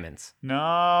Queen of Diamonds,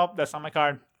 Nope, that's not my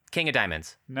card. King of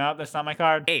Diamonds, Nope, that's not my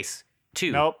card. Ace,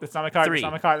 2, Nope, that's not my card. 3, That's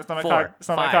not my card. That's not my 4, card. That's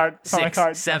not my 5, card. That's not my 6,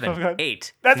 card. 7, That's not my card.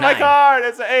 8. That's my 9. card.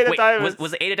 It's the 8 of Wait, diamonds.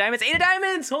 was it 8 of diamonds? 8 of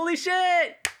diamonds! Holy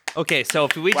shit! Okay, so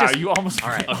if we Wow, just you almost. All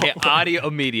right. okay, audio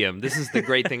medium. This is the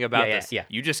great thing about Yeah, this. yeah.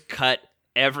 You just cut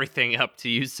everything up to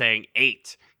you saying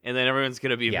 8, and then everyone's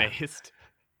gonna be Yeah. amazed.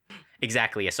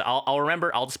 Exactly. Yeah. So I'll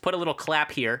remember. I'll just put a little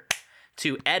clap here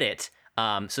to edit,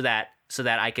 so that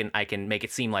I can make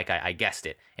it seem like I guessed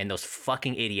it, and those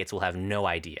fucking idiots will have no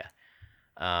idea.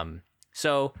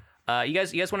 So you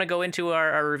guys want to go into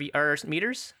our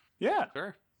meters, Yeah.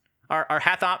 Sure. our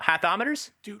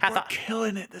hathometers? Dude, Hatho- we're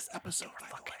killing it this episode. By the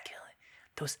fucking way. kill it.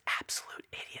 Those absolute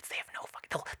idiots. They have no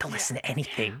fucking. They'll listen to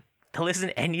anything. They'll listen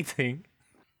to anything.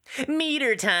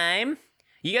 Meter time.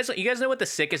 You guys know what the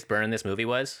sickest burn in this movie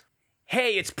was?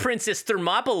 Hey, it's Princess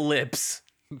Thermopolis.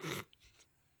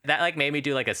 That like made me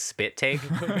do like a spit take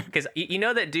because you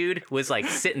know that dude was like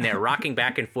sitting there rocking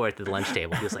back and forth at the lunch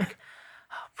table. He was like,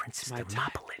 "Oh, Princess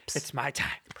Thermopolis. It's my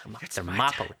time.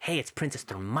 Thermopolis. Hey, it's Princess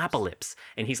Thermopolis."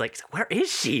 And he's like, "Where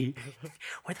is she?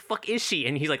 Where the fuck is she?"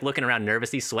 And he's like looking around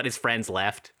nervously. Sweat. His friends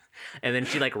left, and then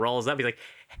she like rolls up. He's like,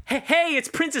 "Hey, it's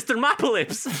Princess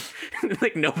Thermopolis." And,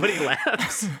 like nobody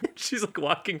laughs. She's like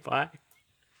walking by.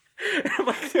 And I'm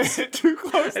like, Too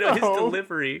close I to know his home.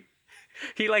 delivery.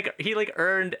 He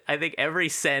earned I think every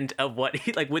cent of what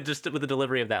he like with the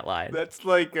delivery of that line. That's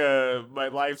like my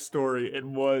life story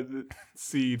in one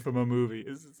scene from a movie.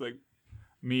 It's like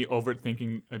me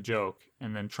overthinking a joke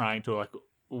and then trying to like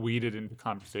weed it into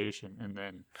conversation and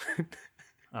then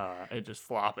it just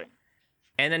flopping.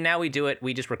 And then now we do it.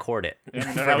 We just record it. And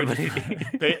for then I would-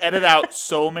 everybody. they edit out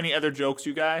so many other jokes,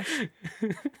 you guys.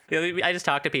 I just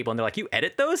talk to people and they're like, "You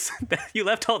edit those? You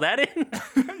left all that in?"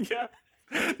 Yeah.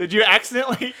 Did you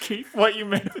accidentally keep what you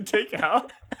meant to take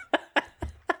out?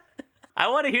 I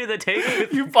want to hear the take.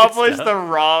 with You good published stuff. the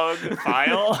wrong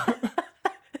file.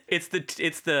 It's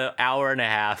the hour and a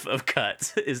half of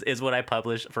cuts is what I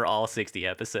publish for all 60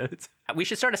 episodes. We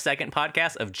should start a second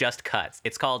podcast of just cuts.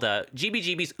 It's called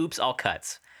GBGB's Oops All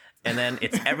Cuts, and then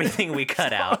it's everything we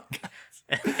cut out,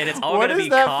 and it's all What gonna is be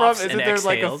that coughs from? and Isn't there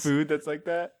like a exhales. food that's like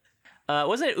that?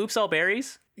 Wasn't it Oops All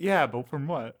Berries? Yeah, but from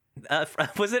what?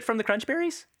 Was it from the Crunch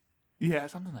Berries? Yeah,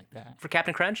 something like that. For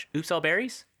Captain Crunch? Oops All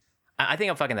Berries? I think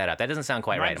I'm fucking that up. That doesn't sound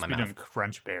quite right in my Might mouth. just be doing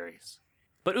crunch berries.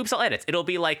 But Oops All Edits. It'll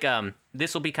be like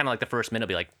this will be kind of like the first minute. It'll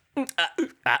be like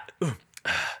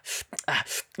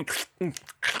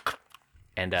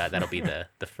and that'll be the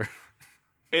first.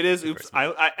 It is oops.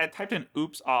 I typed in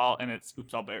oops all and it's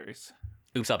oops all berries.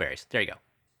 Oops All Berries. There you go.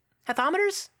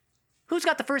 Hethometers? Who's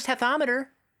got the first hethometer?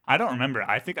 I don't remember.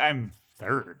 I think I'm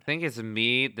third. I think it's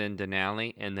me, then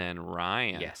Denali, and then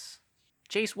Ryan. Yes.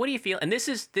 Jace, what do you feel? And this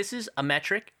is a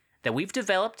metric that we've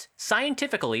developed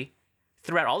scientifically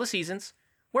throughout all the seasons,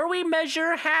 where we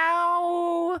measure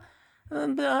how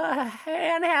Anne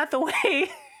Hathaway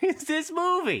is this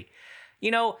movie.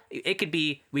 You know, it could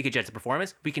be we could judge the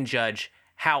performance, we can judge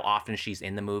how often she's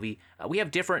in the movie. We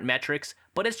have different metrics,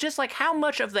 but it's just like how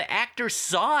much of the actor's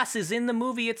sauce is in the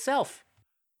movie itself.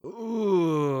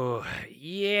 Ooh,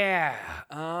 yeah.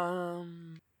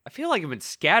 I feel like I've been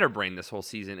scatterbrained this whole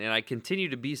season, and I continue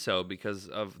to be so because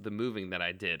of the moving that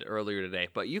I did earlier today.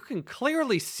 But you can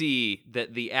clearly see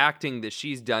that the acting that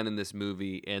she's done in this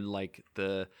movie and like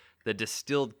the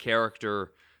distilled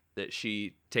character that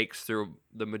she takes through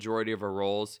the majority of her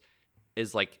roles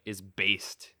is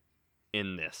based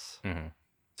in this. Mm-hmm.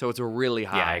 So it's a really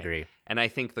high. Yeah, I agree. And I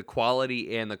think the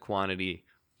quality and the quantity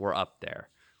were up there.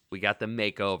 We got the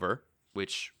makeover,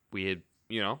 which we had,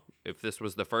 if this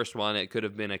was the first one, it could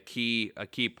have been a key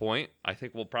point. I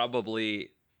think we'll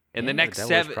probably in the next Devil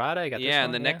Wears 7 Prada, you got this in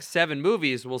one, the next 7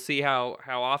 movies, we'll see how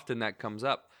often that comes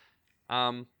up.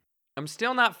 I'm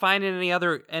still not finding any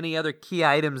other key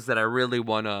items that I really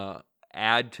want to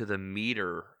add to the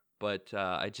meter, but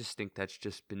I just think that's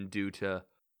just been due to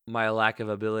my lack of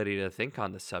ability to think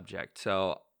on the subject.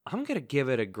 So I'm gonna give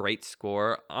it a great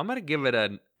score. I'm gonna give it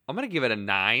a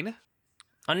 9.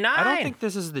 A 9. I don't think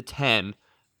this is the 10.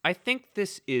 I think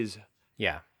this is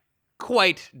Yeah.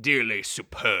 quite dearly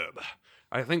superb.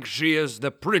 I think she is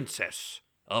the princess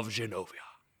of Genovia.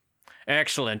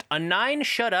 Excellent. A 9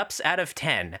 shut-ups out of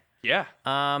 10. Yeah.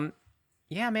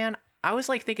 Yeah, man. I was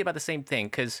like thinking about the same thing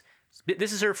because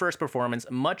this is her first performance.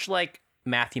 Much like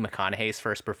Matthew McConaughey's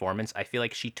first performance, I feel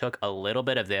like she took a little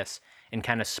bit of this and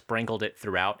kind of sprinkled it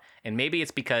throughout. And maybe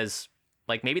it's because,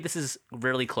 like, maybe this is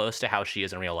really close to how she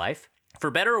is in real life. For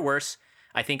better or worse,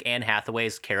 I think Anne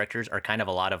Hathaway's characters are kind of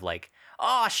a lot of like,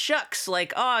 oh, shucks,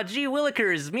 like, oh, gee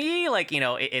willikers, me? Like,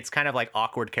 it's kind of like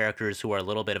awkward characters who are a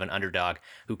little bit of an underdog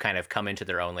who kind of come into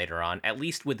their own later on, at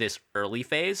least with this early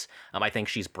phase. I think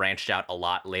she's branched out a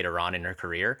lot later on in her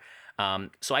career.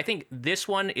 So I think this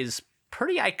one is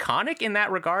pretty iconic in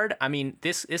that regard. I mean,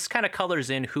 this kind of colors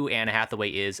in who Anne Hathaway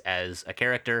is as a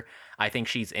character. I think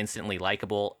she's instantly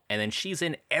likable, and then she's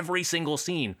in every single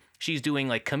scene. She's doing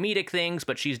like comedic things,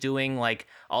 but she's doing like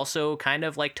also kind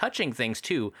of like touching things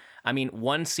too. I mean,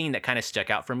 one scene that kind of stuck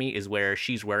out for me is where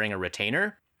she's wearing a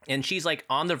retainer And she's like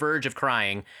on the verge of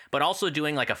crying, but also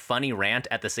doing like a funny rant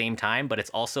at the same time. But it's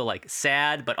also like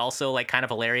sad, but also like kind of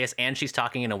hilarious. And she's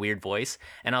talking in a weird voice.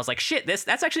 And I was like, shit, that's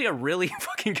actually a really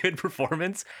fucking good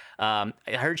performance. I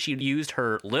heard she used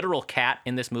her literal cat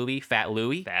in this movie, Fat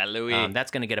Louie. Fat Louie. That's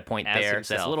going to get a point As there. So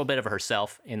himself. that's a little bit of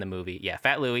herself in the movie. Yeah,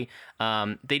 Fat Louie.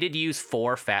 They did use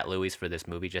 4 Fat Louies for this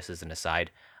movie, just as an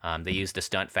aside. They used a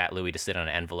stunt Fat Louie to sit on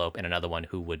an envelope and another one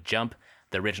who would jump.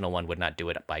 The original one would not do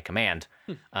it by command.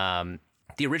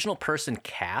 The original person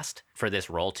cast for this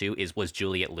role too was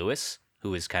Juliette Lewis,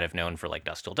 who is kind of known for like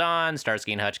Dusk Till Dawn,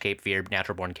 Starsky and Hutch, Cape Fear,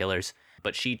 Natural Born Killers,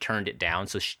 but she turned it down.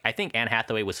 So I think Anne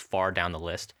Hathaway was far down the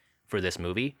list for this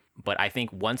movie. But I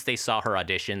think once they saw her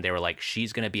audition, they were like,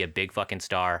 she's going to be a big fucking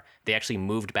star. They actually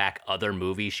moved back other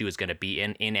movies she was going to be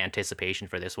in anticipation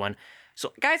for this one.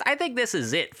 So guys, I think this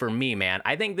is it for me, man.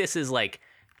 I think this is like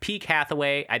peak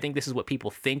Hathaway. I think this is what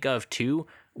people think of too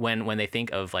when they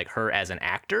think of like her as an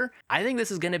actor. I think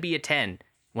this is going to be a 10.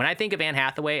 When I think of Anne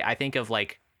Hathaway, I think of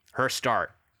like her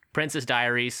start, Princess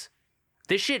Diaries.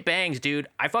 This shit bangs, dude.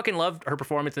 I fucking loved her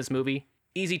performance in this movie.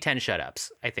 Easy 10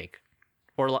 shut-ups, I think.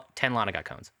 Or 10 Lana got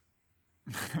cones.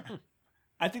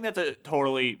 I think that's a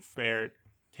totally fair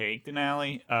take,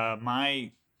 Denali.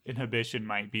 My inhibition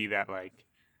might be that like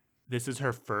this is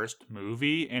her first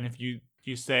movie, and if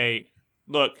you say,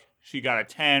 look, she got a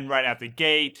 10 right out the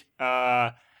gate,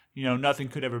 nothing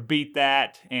could ever beat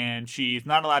that, and she's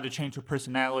not allowed to change her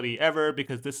personality ever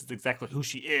because this is exactly who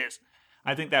she is.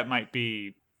 I think that might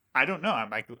be, I don't know.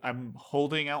 I'm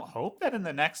holding out hope that in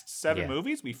the next 7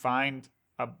 movies we find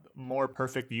a more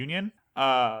perfect union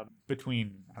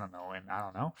between I don't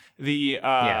know.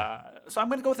 So I'm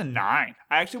gonna go with a 9.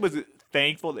 I actually was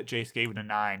thankful that Jace gave it a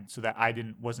 9 so that I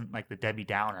wasn't like the Debbie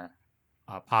Downer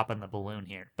popping the balloon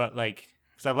here. But like,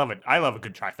 because I love it. I love a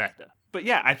good trifecta. But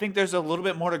yeah, I think there's a little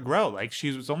bit more to grow. Like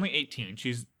she was only 18.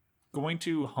 She's going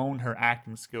to hone her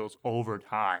acting skills over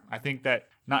time. I think that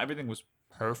not everything was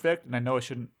perfect, and I know I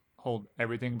shouldn't hold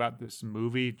everything about this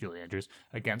movie, Julie Andrews,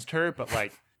 against her, but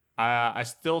like I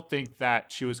still think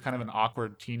that she was kind of an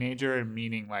awkward teenager,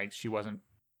 meaning like she wasn't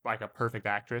like a perfect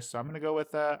actress. So I'm gonna go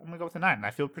with a 9, and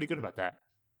I feel pretty good about that.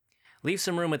 Leave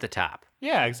some room at the top.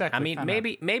 Yeah, exactly. I mean,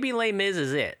 kinda. maybe Les Mis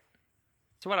is it.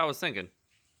 That's what I was thinking.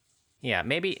 Yeah,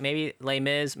 maybe Les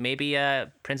Mis, maybe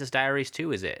Princess Diaries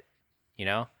 2 is it. You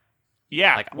know?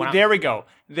 Yeah, Like, there we go.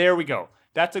 There we go.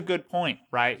 That's a good point,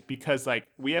 right? Because like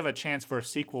we have a chance for a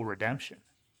sequel redemption.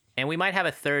 And we might have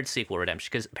a third sequel redemption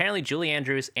because apparently Julie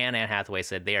Andrews and Anne Hathaway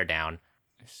said they are down.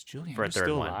 Is Julie For a Andrews third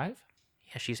still one. alive?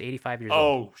 Yeah, she's 85 years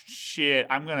old. Oh shit!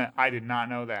 I did not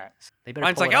know that. They better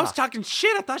Mine's pull like, it I was off. talking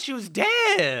shit. I thought she was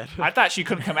dead. I thought she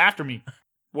couldn't come after me.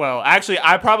 Well, actually,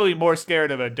 I'm probably more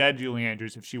scared of a dead Julie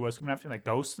Andrews if she was coming after me, like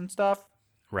ghosts and stuff.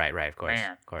 Right, of course.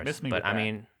 Man, Of course. miss me But with I that.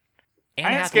 mean, Anne I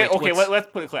ain't Hathaway, scared. Okay, what's- let's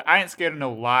put it clear. I ain't scared of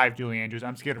no live Julie Andrews.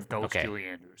 I'm scared of ghost Okay. Julie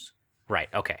Andrews. Right,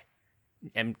 okay.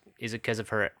 And is it because of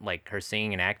her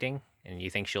singing and acting? And you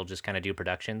think she'll just kind of do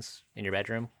productions in your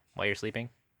bedroom while you're sleeping?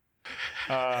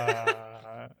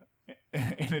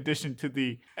 In addition to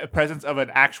the presence of an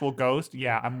actual ghost,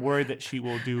 yeah, I'm worried that she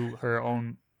will do her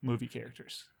own movie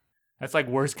characters. That's like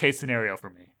worst case scenario for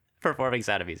me. Performing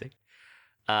Sound of Music.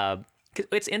 'Cause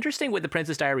it's interesting with the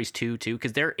Princess Diaries 2 too,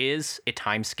 because there is a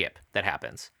time skip that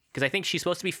happens. Because I think she's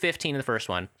supposed to be 15 in the first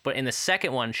one, but in the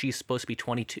second one, she's supposed to be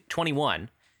 21,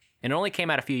 and it only came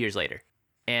out a few years later.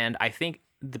 And I think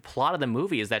the plot of the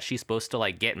movie is that she's supposed to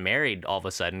like get married all of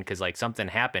a sudden because like something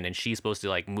happened, and she's supposed to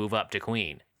like move up to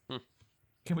queen.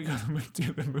 Can we go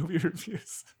to the movie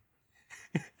reviews?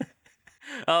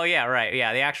 Oh yeah, right.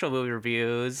 Yeah, the actual movie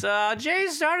reviews. Jay,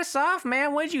 start us off,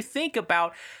 man. What did you think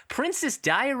about Princess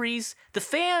Diaries? The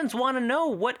fans want to know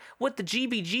what the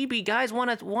GBGB guys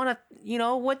want to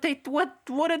what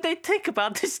did they think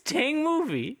about this dang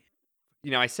movie?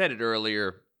 You know, I said it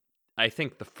earlier. I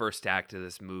think the first act of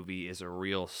this movie is a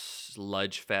real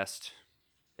sludge fest.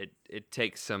 It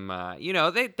takes some,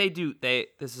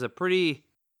 this is a pretty,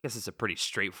 I guess it's a pretty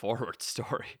straightforward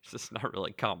story. It's just not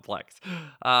really complex.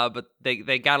 But they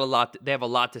got they have a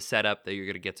lot to set up that you're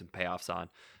going to get some payoffs on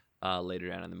later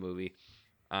down in the movie.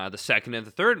 The second and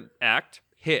the third act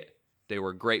hit. They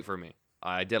were great for me.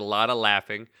 I did a lot of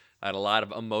laughing. I had a lot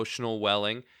of emotional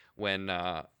welling when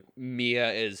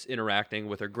Mia is interacting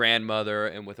with her grandmother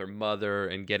and with her mother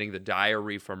and getting the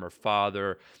diary from her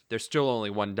father. There's still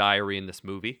only one diary in this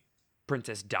movie.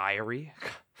 Princess Diary.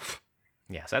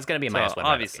 Yeah, so that's gonna be a So, minus one.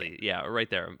 obviously, yeah, right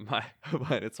there.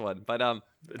 Minus one. But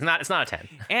it's not a 10.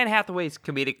 Anne Hathaway's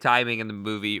comedic timing in the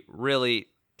movie really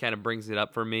kind of brings it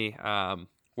up for me.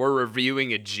 We're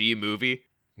reviewing a G movie.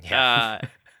 Yeah.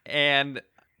 And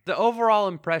The overall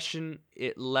impression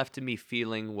it left me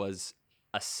feeling was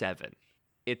a 7.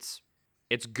 It's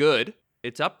good.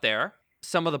 It's up there.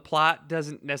 Some of the plot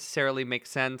doesn't necessarily make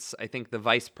sense. I think the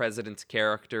vice president's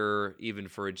character, even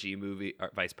for a G movie, or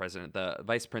the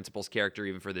vice principal's character,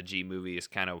 even for the G movie, is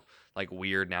kind of like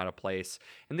weird and out of place.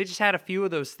 And they just had a few of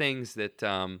those things that,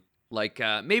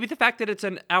 maybe the fact that it's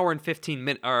an hour and 15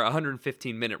 minute or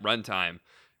 115 minute runtime.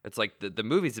 It's like the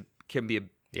movies can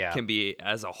be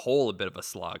as a whole a bit of a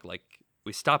slog. Like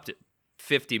we stopped at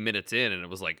 50 minutes in, and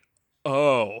it was like,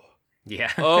 oh.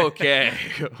 Yeah. Okay.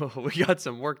 We got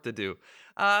some work to do.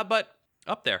 But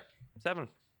up there. 7.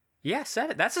 Yeah,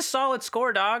 7. That's a solid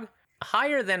score, dog.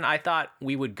 Higher than I thought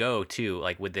we would go too,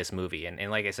 like with this movie. And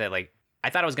like I said, like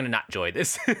I thought I was gonna not enjoy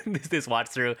this this watch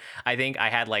through. I think I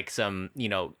had like some,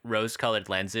 rose-colored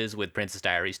lenses with Princess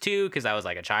Diaries 2 because I was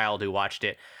like a child who watched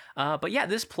it. But yeah,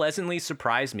 this pleasantly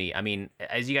surprised me. I mean,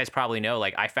 as you guys probably know,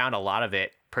 like I found a lot of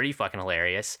it pretty fucking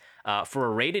hilarious. For a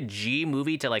rated G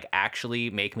movie to like actually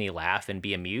make me laugh and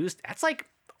be amused, that's like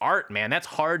art, man. That's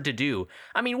hard to do.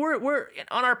 I mean, we're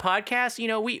on our podcast,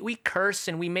 we curse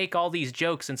and we make all these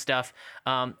jokes and stuff.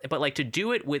 But like to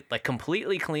do it with like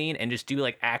completely clean and just do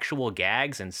like actual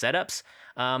gags and setups.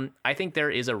 I think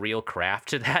there is a real craft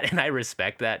to that, and I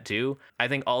respect that too. I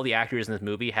think all the actors in this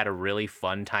movie had a really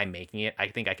fun time making it. I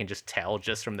think I can just tell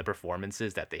just from the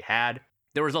performances that they had.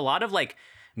 There was a lot of like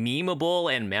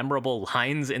memeable and memorable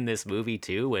lines in this movie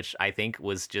too, which I think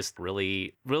was just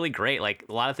really, really great. Like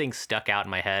a lot of things stuck out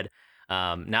in my head.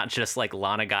 Not just like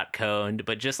Lana got coned,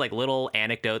 but just like little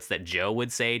anecdotes that Joe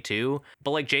would say too.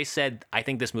 But like Jay said, I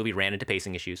think this movie ran into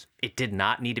pacing issues. It did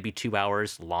not need to be 2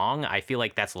 hours long. I feel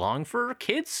like that's long for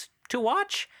kids to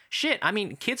watch. Shit, I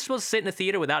mean, kids supposed to sit in the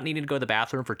theater without needing to go to the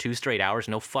bathroom for 2 straight hours?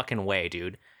 No fucking way,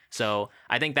 dude. So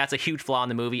I think that's a huge flaw in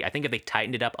the movie. I think if they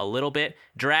tightened it up a little bit,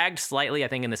 dragged slightly, I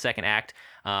think in the second act,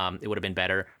 it would have been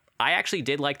better. I actually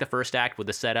did like the first act with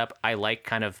the setup. I like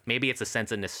kind of, maybe it's a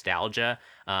sense of nostalgia,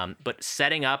 but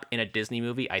setting up in a Disney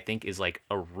movie, I think is like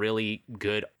a really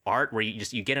good art where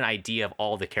you get an idea of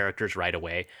all the characters right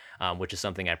away, which is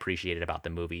something I appreciated about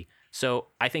the movie. So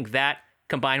I think that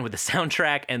combined with the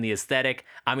soundtrack and the aesthetic,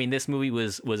 I mean, this movie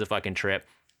was a fucking trip.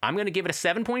 I'm going to give it a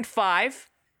 7.5.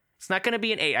 It's not going to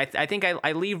be an 8. I think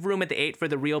I leave room at the 8 for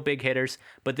the real big hitters,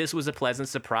 but this was a pleasant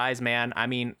surprise, man. I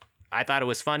mean, I thought it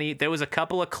was funny. There was a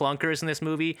couple of clunkers in this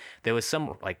movie. There was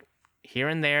some, like, here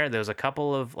and there was a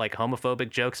couple of, like, homophobic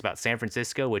jokes about San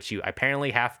Francisco, which you apparently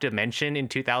have to mention in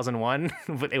 2001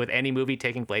 with any movie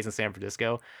taking place in San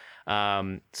Francisco.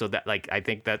 So that, like, I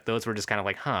think that those were just kind of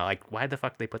like, like, why the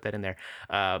fuck did they put that in there?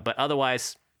 But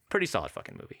otherwise, pretty solid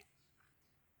fucking movie.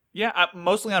 Yeah, I'm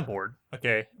mostly on board.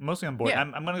 Okay, mostly on board. Yeah.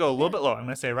 I'm going to go a little bit low. I'm going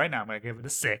to say right now, I'm going to give it a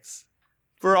 6.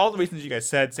 For all the reasons you guys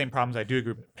said, same problems. I do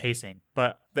agree with pacing,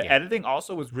 but the editing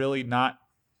also was really not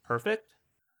perfect.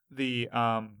 The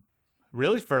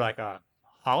really for like a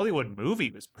Hollywood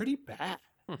movie was pretty bad.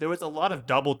 There was a lot of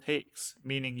double takes,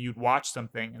 meaning you'd watch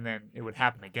something and then it would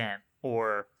happen again,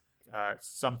 or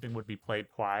something would be played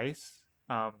twice.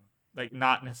 Like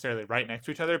not necessarily right next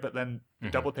to each other, but then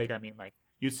double take. I mean, like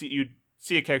you'd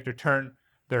see a character turn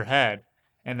their head,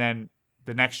 and then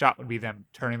the next shot would be them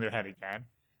turning their head again.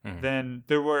 Then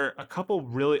there were a couple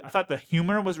I thought the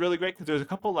humor was really great because there was a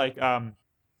couple like not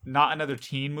another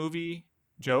teen movie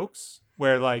jokes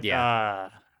where like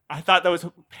I thought that was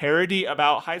a parody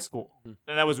about high school,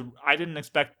 and I didn't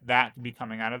expect that to be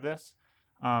coming out of this.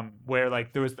 Where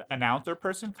like there was the announcer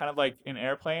person, kind of like in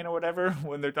Airplane or whatever,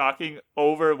 when they're talking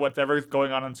over whatever's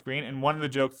going on screen, and one of the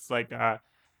jokes is like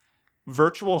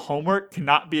virtual homework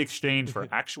cannot be exchanged for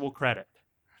actual credit.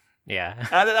 Yeah.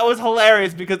 And that was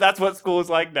hilarious because that's what school is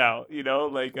like now,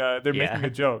 like they're making a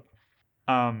joke.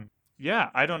 Yeah,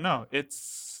 I don't know.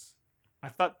 I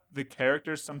thought the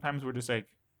characters sometimes were just like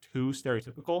too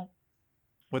stereotypical.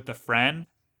 With the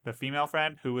female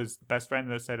friend who was the best friend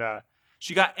that said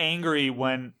she got angry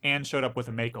when Anne showed up with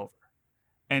a makeover.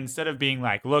 And instead of being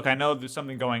like, look, I know there's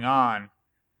something going on,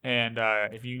 and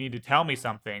if you need to tell me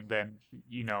something, then,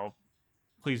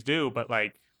 please do, but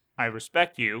like, I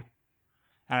respect you.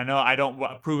 And I know I don't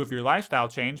approve of your lifestyle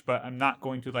change, but I'm not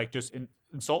going to like just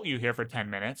insult you here for 10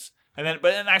 minutes. But in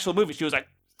the actual movie, she was like,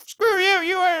 screw you,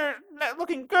 you are not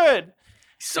looking good.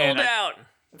 Sold out.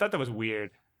 I thought that was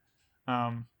weird.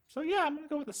 So yeah, I'm going to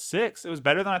go with a 6. It was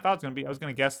better than I thought it was going to be. I was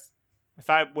going to guess, if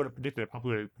I would have predicted it, I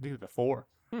probably would have predicted a 4,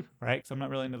 right? Because I'm not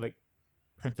really into like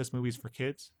princess movies for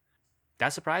kids. That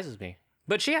surprises me.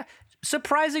 But yeah,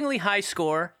 surprisingly high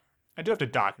score. I do have to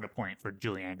dock at a point for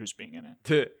Julie Andrews being in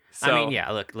it. So, I mean, yeah,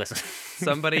 look, listen.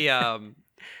 somebody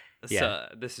Yeah.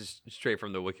 this is straight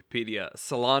from the Wikipedia.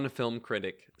 Salon film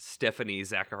critic Stephanie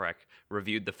Zacharek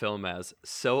reviewed the film as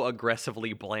so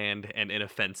aggressively bland and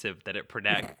inoffensive that it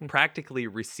practically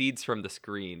recedes from the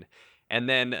screen, and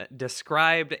then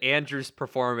described Andrew's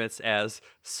performance as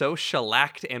so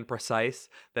shellacked and precise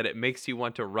that it makes you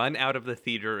want to run out of the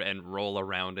theater and roll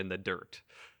around in the dirt.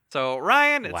 So,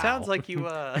 Ryan, it sounds Wow. like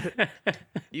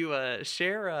you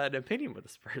share an opinion with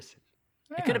this person.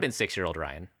 It could have been 6-year-old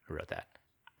Ryan who wrote that.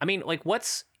 I mean, like,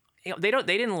 they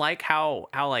didn't like how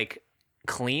like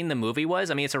clean the movie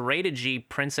was. I mean, it's a rated G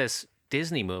princess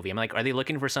Disney movie. I'm like, are they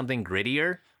looking for something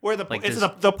grittier? Where the Like, it's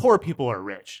does- the poor people are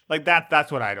rich. Like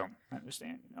that's what I don't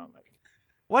understand. You know, like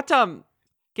What can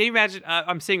you imagine?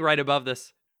 I'm seeing right above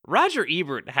this. Roger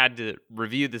Ebert had to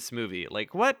review this movie.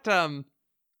 Like what?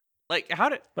 Like how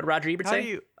did What did Roger Ebert how do say?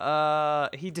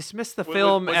 you? He dismissed the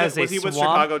film as was a he with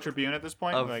swamp Chicago Tribune at this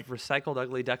point? of Like recycled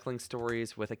ugly duckling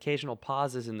stories with occasional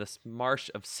pauses in this marsh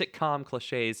of sitcom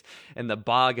cliches and the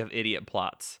bog of idiot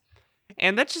plots.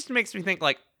 And that just makes me think,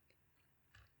 like,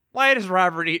 why does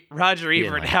Roger didn't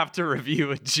Ebert like it. have to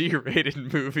review a G-rated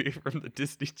movie from the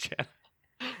Disney Channel?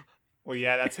 well,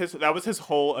 yeah, that was his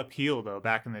whole appeal though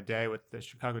back in the day with the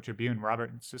Chicago Tribune.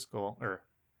 Robert and Siskel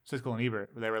and Ebert,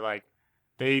 they were like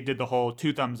they did the whole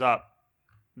 2 thumbs up.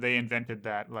 They invented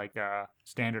that like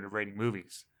standard of rating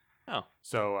movies. Oh.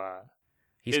 So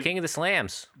He's it- king of the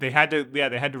slams. they had to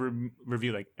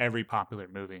review like every popular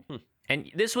movie. And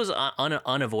this was an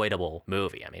unavoidable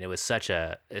movie. I mean, it's such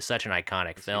an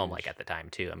iconic film, huge. like at the time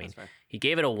too. I mean, That's fair. he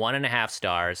gave it a 1.5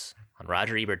 stars on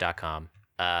RogerEbert.com.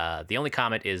 The only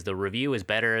comment is the review is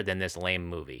better than this lame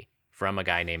movie from a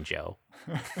guy named Joe.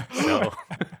 So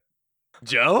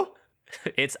Joe?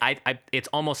 it's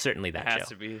almost certainly that Has Joe.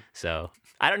 to be. So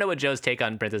I don't know what Joe's take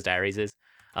on Princess Diaries is.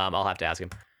 I'll have to ask him.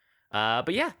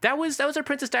 But yeah, that was our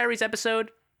Princess Diaries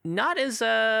episode. Not as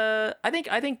I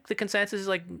think the consensus is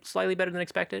like slightly better than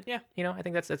expected. Yeah. You know, I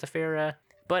think that's a fair.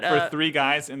 But For 3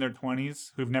 guys in their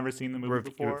 20s who've never seen the movie Rev-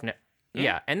 before. rev-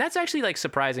 yeah, and that's actually like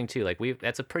surprising too. Like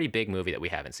that's a pretty big movie that we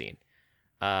haven't seen.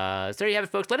 So there you have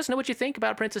it, folks. Let us know what you think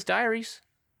about Princess Diaries.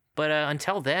 But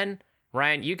until then,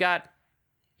 Ryan, you've got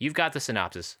the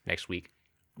synopsis next week.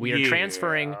 We are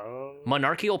transferring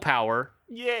monarchical power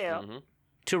Yeah.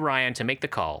 to Ryan to make the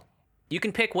call. You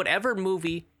can pick whatever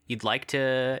movie you'd like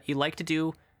to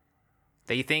do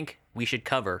that you think we should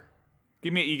cover.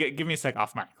 Give me a sec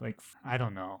off mic. Like I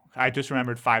don't know. I just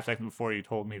remembered 5 seconds before you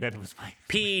told me that it was my.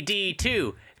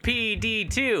 PD2.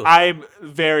 I'm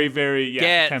very very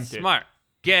Get tempted. smart.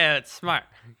 Get smart.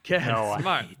 Get No,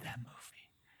 smart. I hate that movie.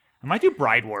 I might do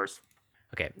Bride Wars.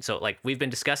 Okay, so like we've been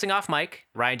discussing off mic.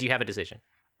 Ryan, do you have a decision?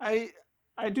 I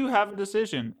do have a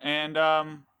decision, and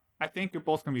I think you're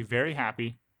both gonna be very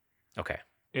happy. Okay.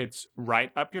 It's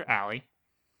right up your alley.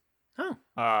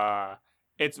 Oh.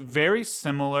 It's very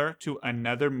similar to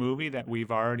another movie that we've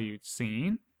already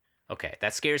seen, Okay,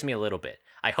 that scares me a little bit.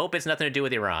 I hope it's nothing to do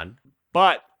with Iran.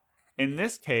 but in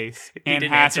this case, You Anne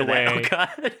didn't answer that. Hathaway Oh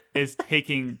God. is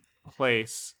taking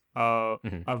place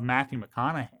Mhm. of Matthew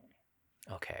McConaughey.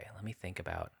 Okay, let me think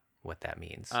about what that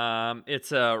means.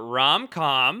 It's a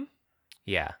rom-com.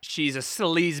 Yeah, She's a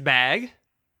sleaze bag.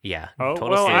 yeah. Oh total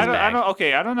well, sleaze bag. I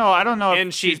don't know. And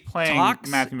if she she's playing talks.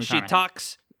 Matthew McConaughey. She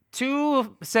talks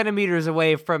 2 centimeters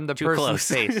away from the Too person's close.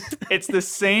 face. It's the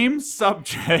same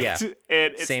subject. Yeah. And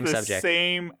it's Same the subject.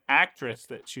 same actress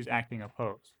that she's acting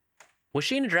opposed. Was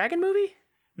she in a dragon movie?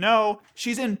 No,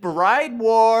 she's in Bride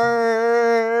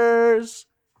Wars.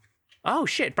 Oh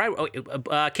shit!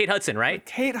 Kate Hudson, right?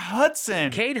 Kate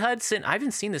Hudson. Kate Hudson. I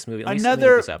haven't seen this movie. Let me look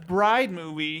Another this up. Bride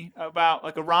movie about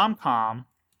like a rom-com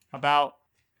about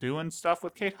doing stuff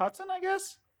with Kate Hudson, I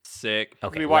guess. Sick.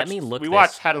 Okay, we let watched, me look. We this.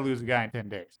 watched How to Lose a Guy in 10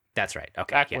 Days. That's right.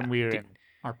 Okay, Back yeah. when we were in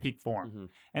our peak form. Mhm.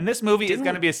 And this movie is Didn't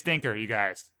going we- to be a stinker, you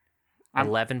guys.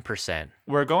 11%.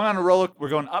 We're going on we're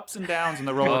going ups and downs in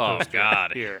the roller Oh coaster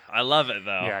God, here. I love it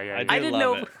though. Yeah, yeah, yeah. I do didn't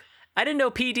love know. it. I didn't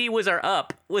know PD was our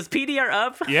up. Was PD our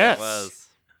up? Yes. It was.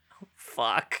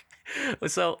 Fuck.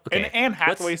 So okay. And Anne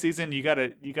Hathaway What's- season, you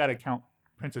gotta count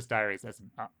Princess Diaries as an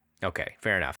up. Okay,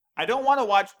 fair enough. I don't want to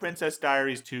watch Princess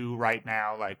Diaries 2 right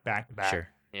now, like back to back. Sure.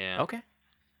 Yeah. Okay.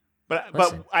 But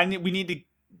Listen. we need to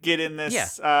get in this.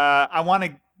 Yeah.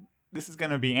 This is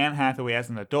gonna be Anne Hathaway as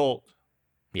an adult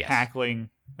Yes. tackling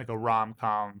like a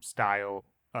rom-com style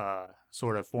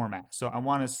sort of format. So I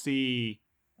want to see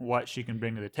what she can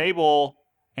bring to the table,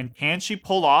 and can she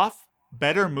pull off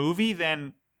better movie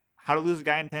than How to Lose a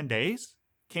Guy in 10 Days?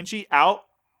 Can she out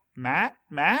Matt?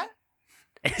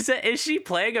 Is she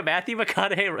playing a Matthew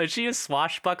McConaughey? Is she a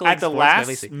swashbuckling At the sports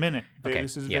movie? last minute. Okay,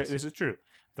 This is yes. this is true.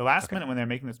 The last Okay. minute when they were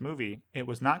making this movie, it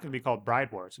was not going to be called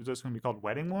Bride Wars. It was just going to be called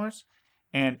Wedding Wars.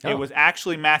 And Oh. it was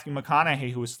actually Matthew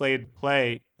McConaughey who was slated to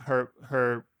play her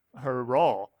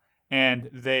role. And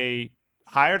they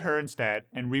hired her instead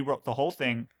and rewrote the whole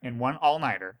thing in one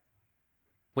all-nighter.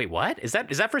 Wait, what? Is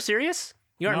that for serious?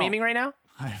 You aren't No. memeing right now?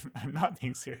 I'm not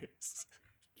being serious.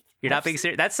 You're not being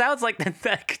serious? That sounds like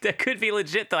that could be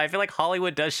legit, though. I feel like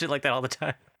Hollywood does shit like that all the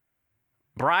time.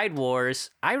 Bride Wars.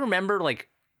 I remember, like,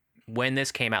 when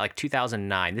this came out, like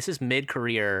 2009. This is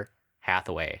mid-career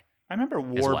Hathaway. I remember As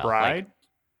War well, Bride. like,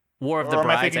 War of the or am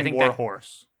I Brides. thinking I think War that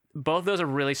Horse? both of those are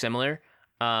really similar.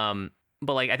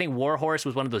 But like I think War Horse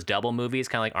was one of those double movies,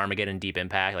 kind of like Armageddon, Deep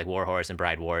Impact. Like War Horse and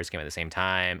Bride Wars came at the same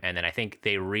time, and then I think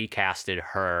they recasted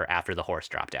her after the horse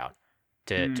dropped out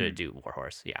to do War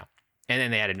Horse. Yeah, and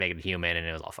then they had to make it human, and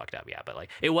it was all fucked up. Yeah, but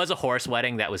like it was a horse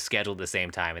wedding that was scheduled at the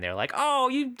same time, and they were like, "Oh,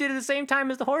 you did it at the same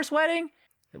time as the horse wedding?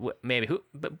 Maybe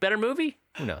better movie?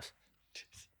 Who knows?"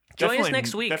 Join us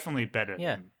next week. Definitely better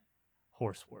Yeah. than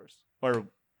Horse Wars. Or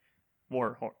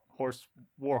War Horse.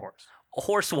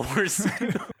 Horse Wars.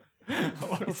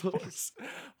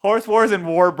 Horse Wars and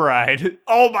War Bride.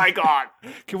 Oh my god.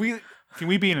 Can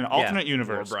we be in an alternate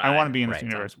universe? War I Bride. want to be in this Right.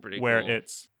 universe Sounds pretty where cool.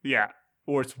 it's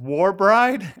or it's War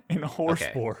Bride and Horse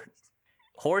Okay. Wars.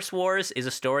 Horse Wars is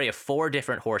a story of 4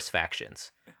 different horse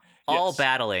factions, all Yes.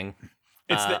 battling.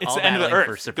 It's the all end of the battling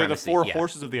for earth. They're the supremacy, 4 yeah.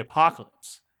 horses of the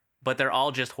apocalypse. But they're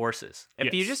all just horses.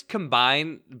 If you Yes. just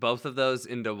combine both of those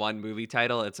into one movie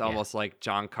title, it's almost like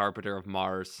John Carpenter of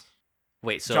Mars.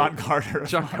 Wait, so John Carter. of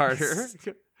John Mars.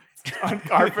 Carter. John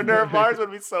Carpenter of Mars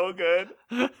would be so good.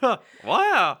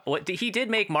 Wow. he did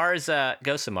make Mars,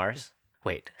 Ghosts of Mars.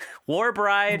 Wait, War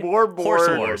Bride, War Horse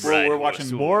Board. Wars. We're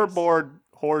watching War Board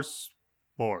Horse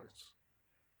Wars.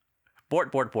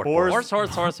 Board, Boars. Horse. Boars.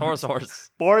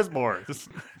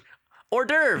 hors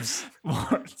d'oeuvres.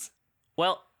 Wars.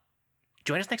 Well,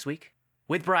 join us next week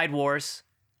with Bride Wars.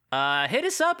 Hit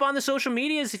us up on the social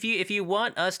medias if you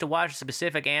want us to watch a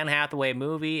specific Anne Hathaway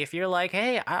movie. If you're like,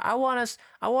 hey, I want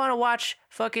to watch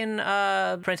fucking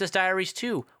Princess Diaries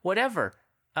 2, whatever.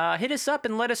 Hit us up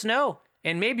and let us know,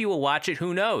 and maybe we'll watch it.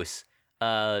 Who knows?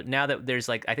 Now that there's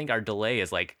like, I think our delay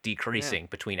is like decreasing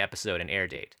between episode and air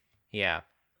date. Yeah,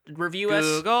 review us.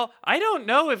 Google. I don't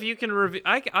know if you can review.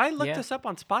 I looked Yeah. this up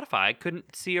on Spotify. I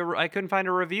couldn't find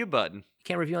a review button. You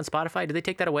can't review on Spotify. Did they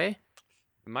take that away?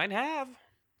 Might have.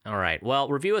 All right. Well,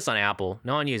 review us on Apple.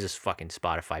 No one uses fucking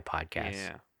Spotify podcasts.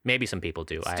 Yeah. Maybe some people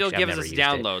do. Still I've gives never us used it.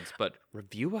 downloads, but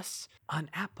review us on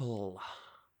Apple,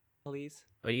 please.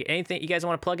 Anything you guys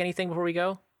want to plug anything before we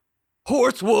go?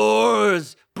 Horse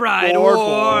Wars, Bride Horse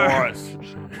Wars,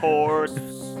 Horse.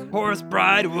 Horse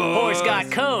Bride Wars. Horse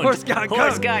got coned. Horse got coned.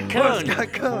 Horse got Horse coned.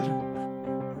 got coned.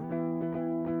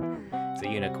 It's a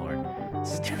unicorn.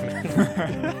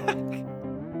 Stupid.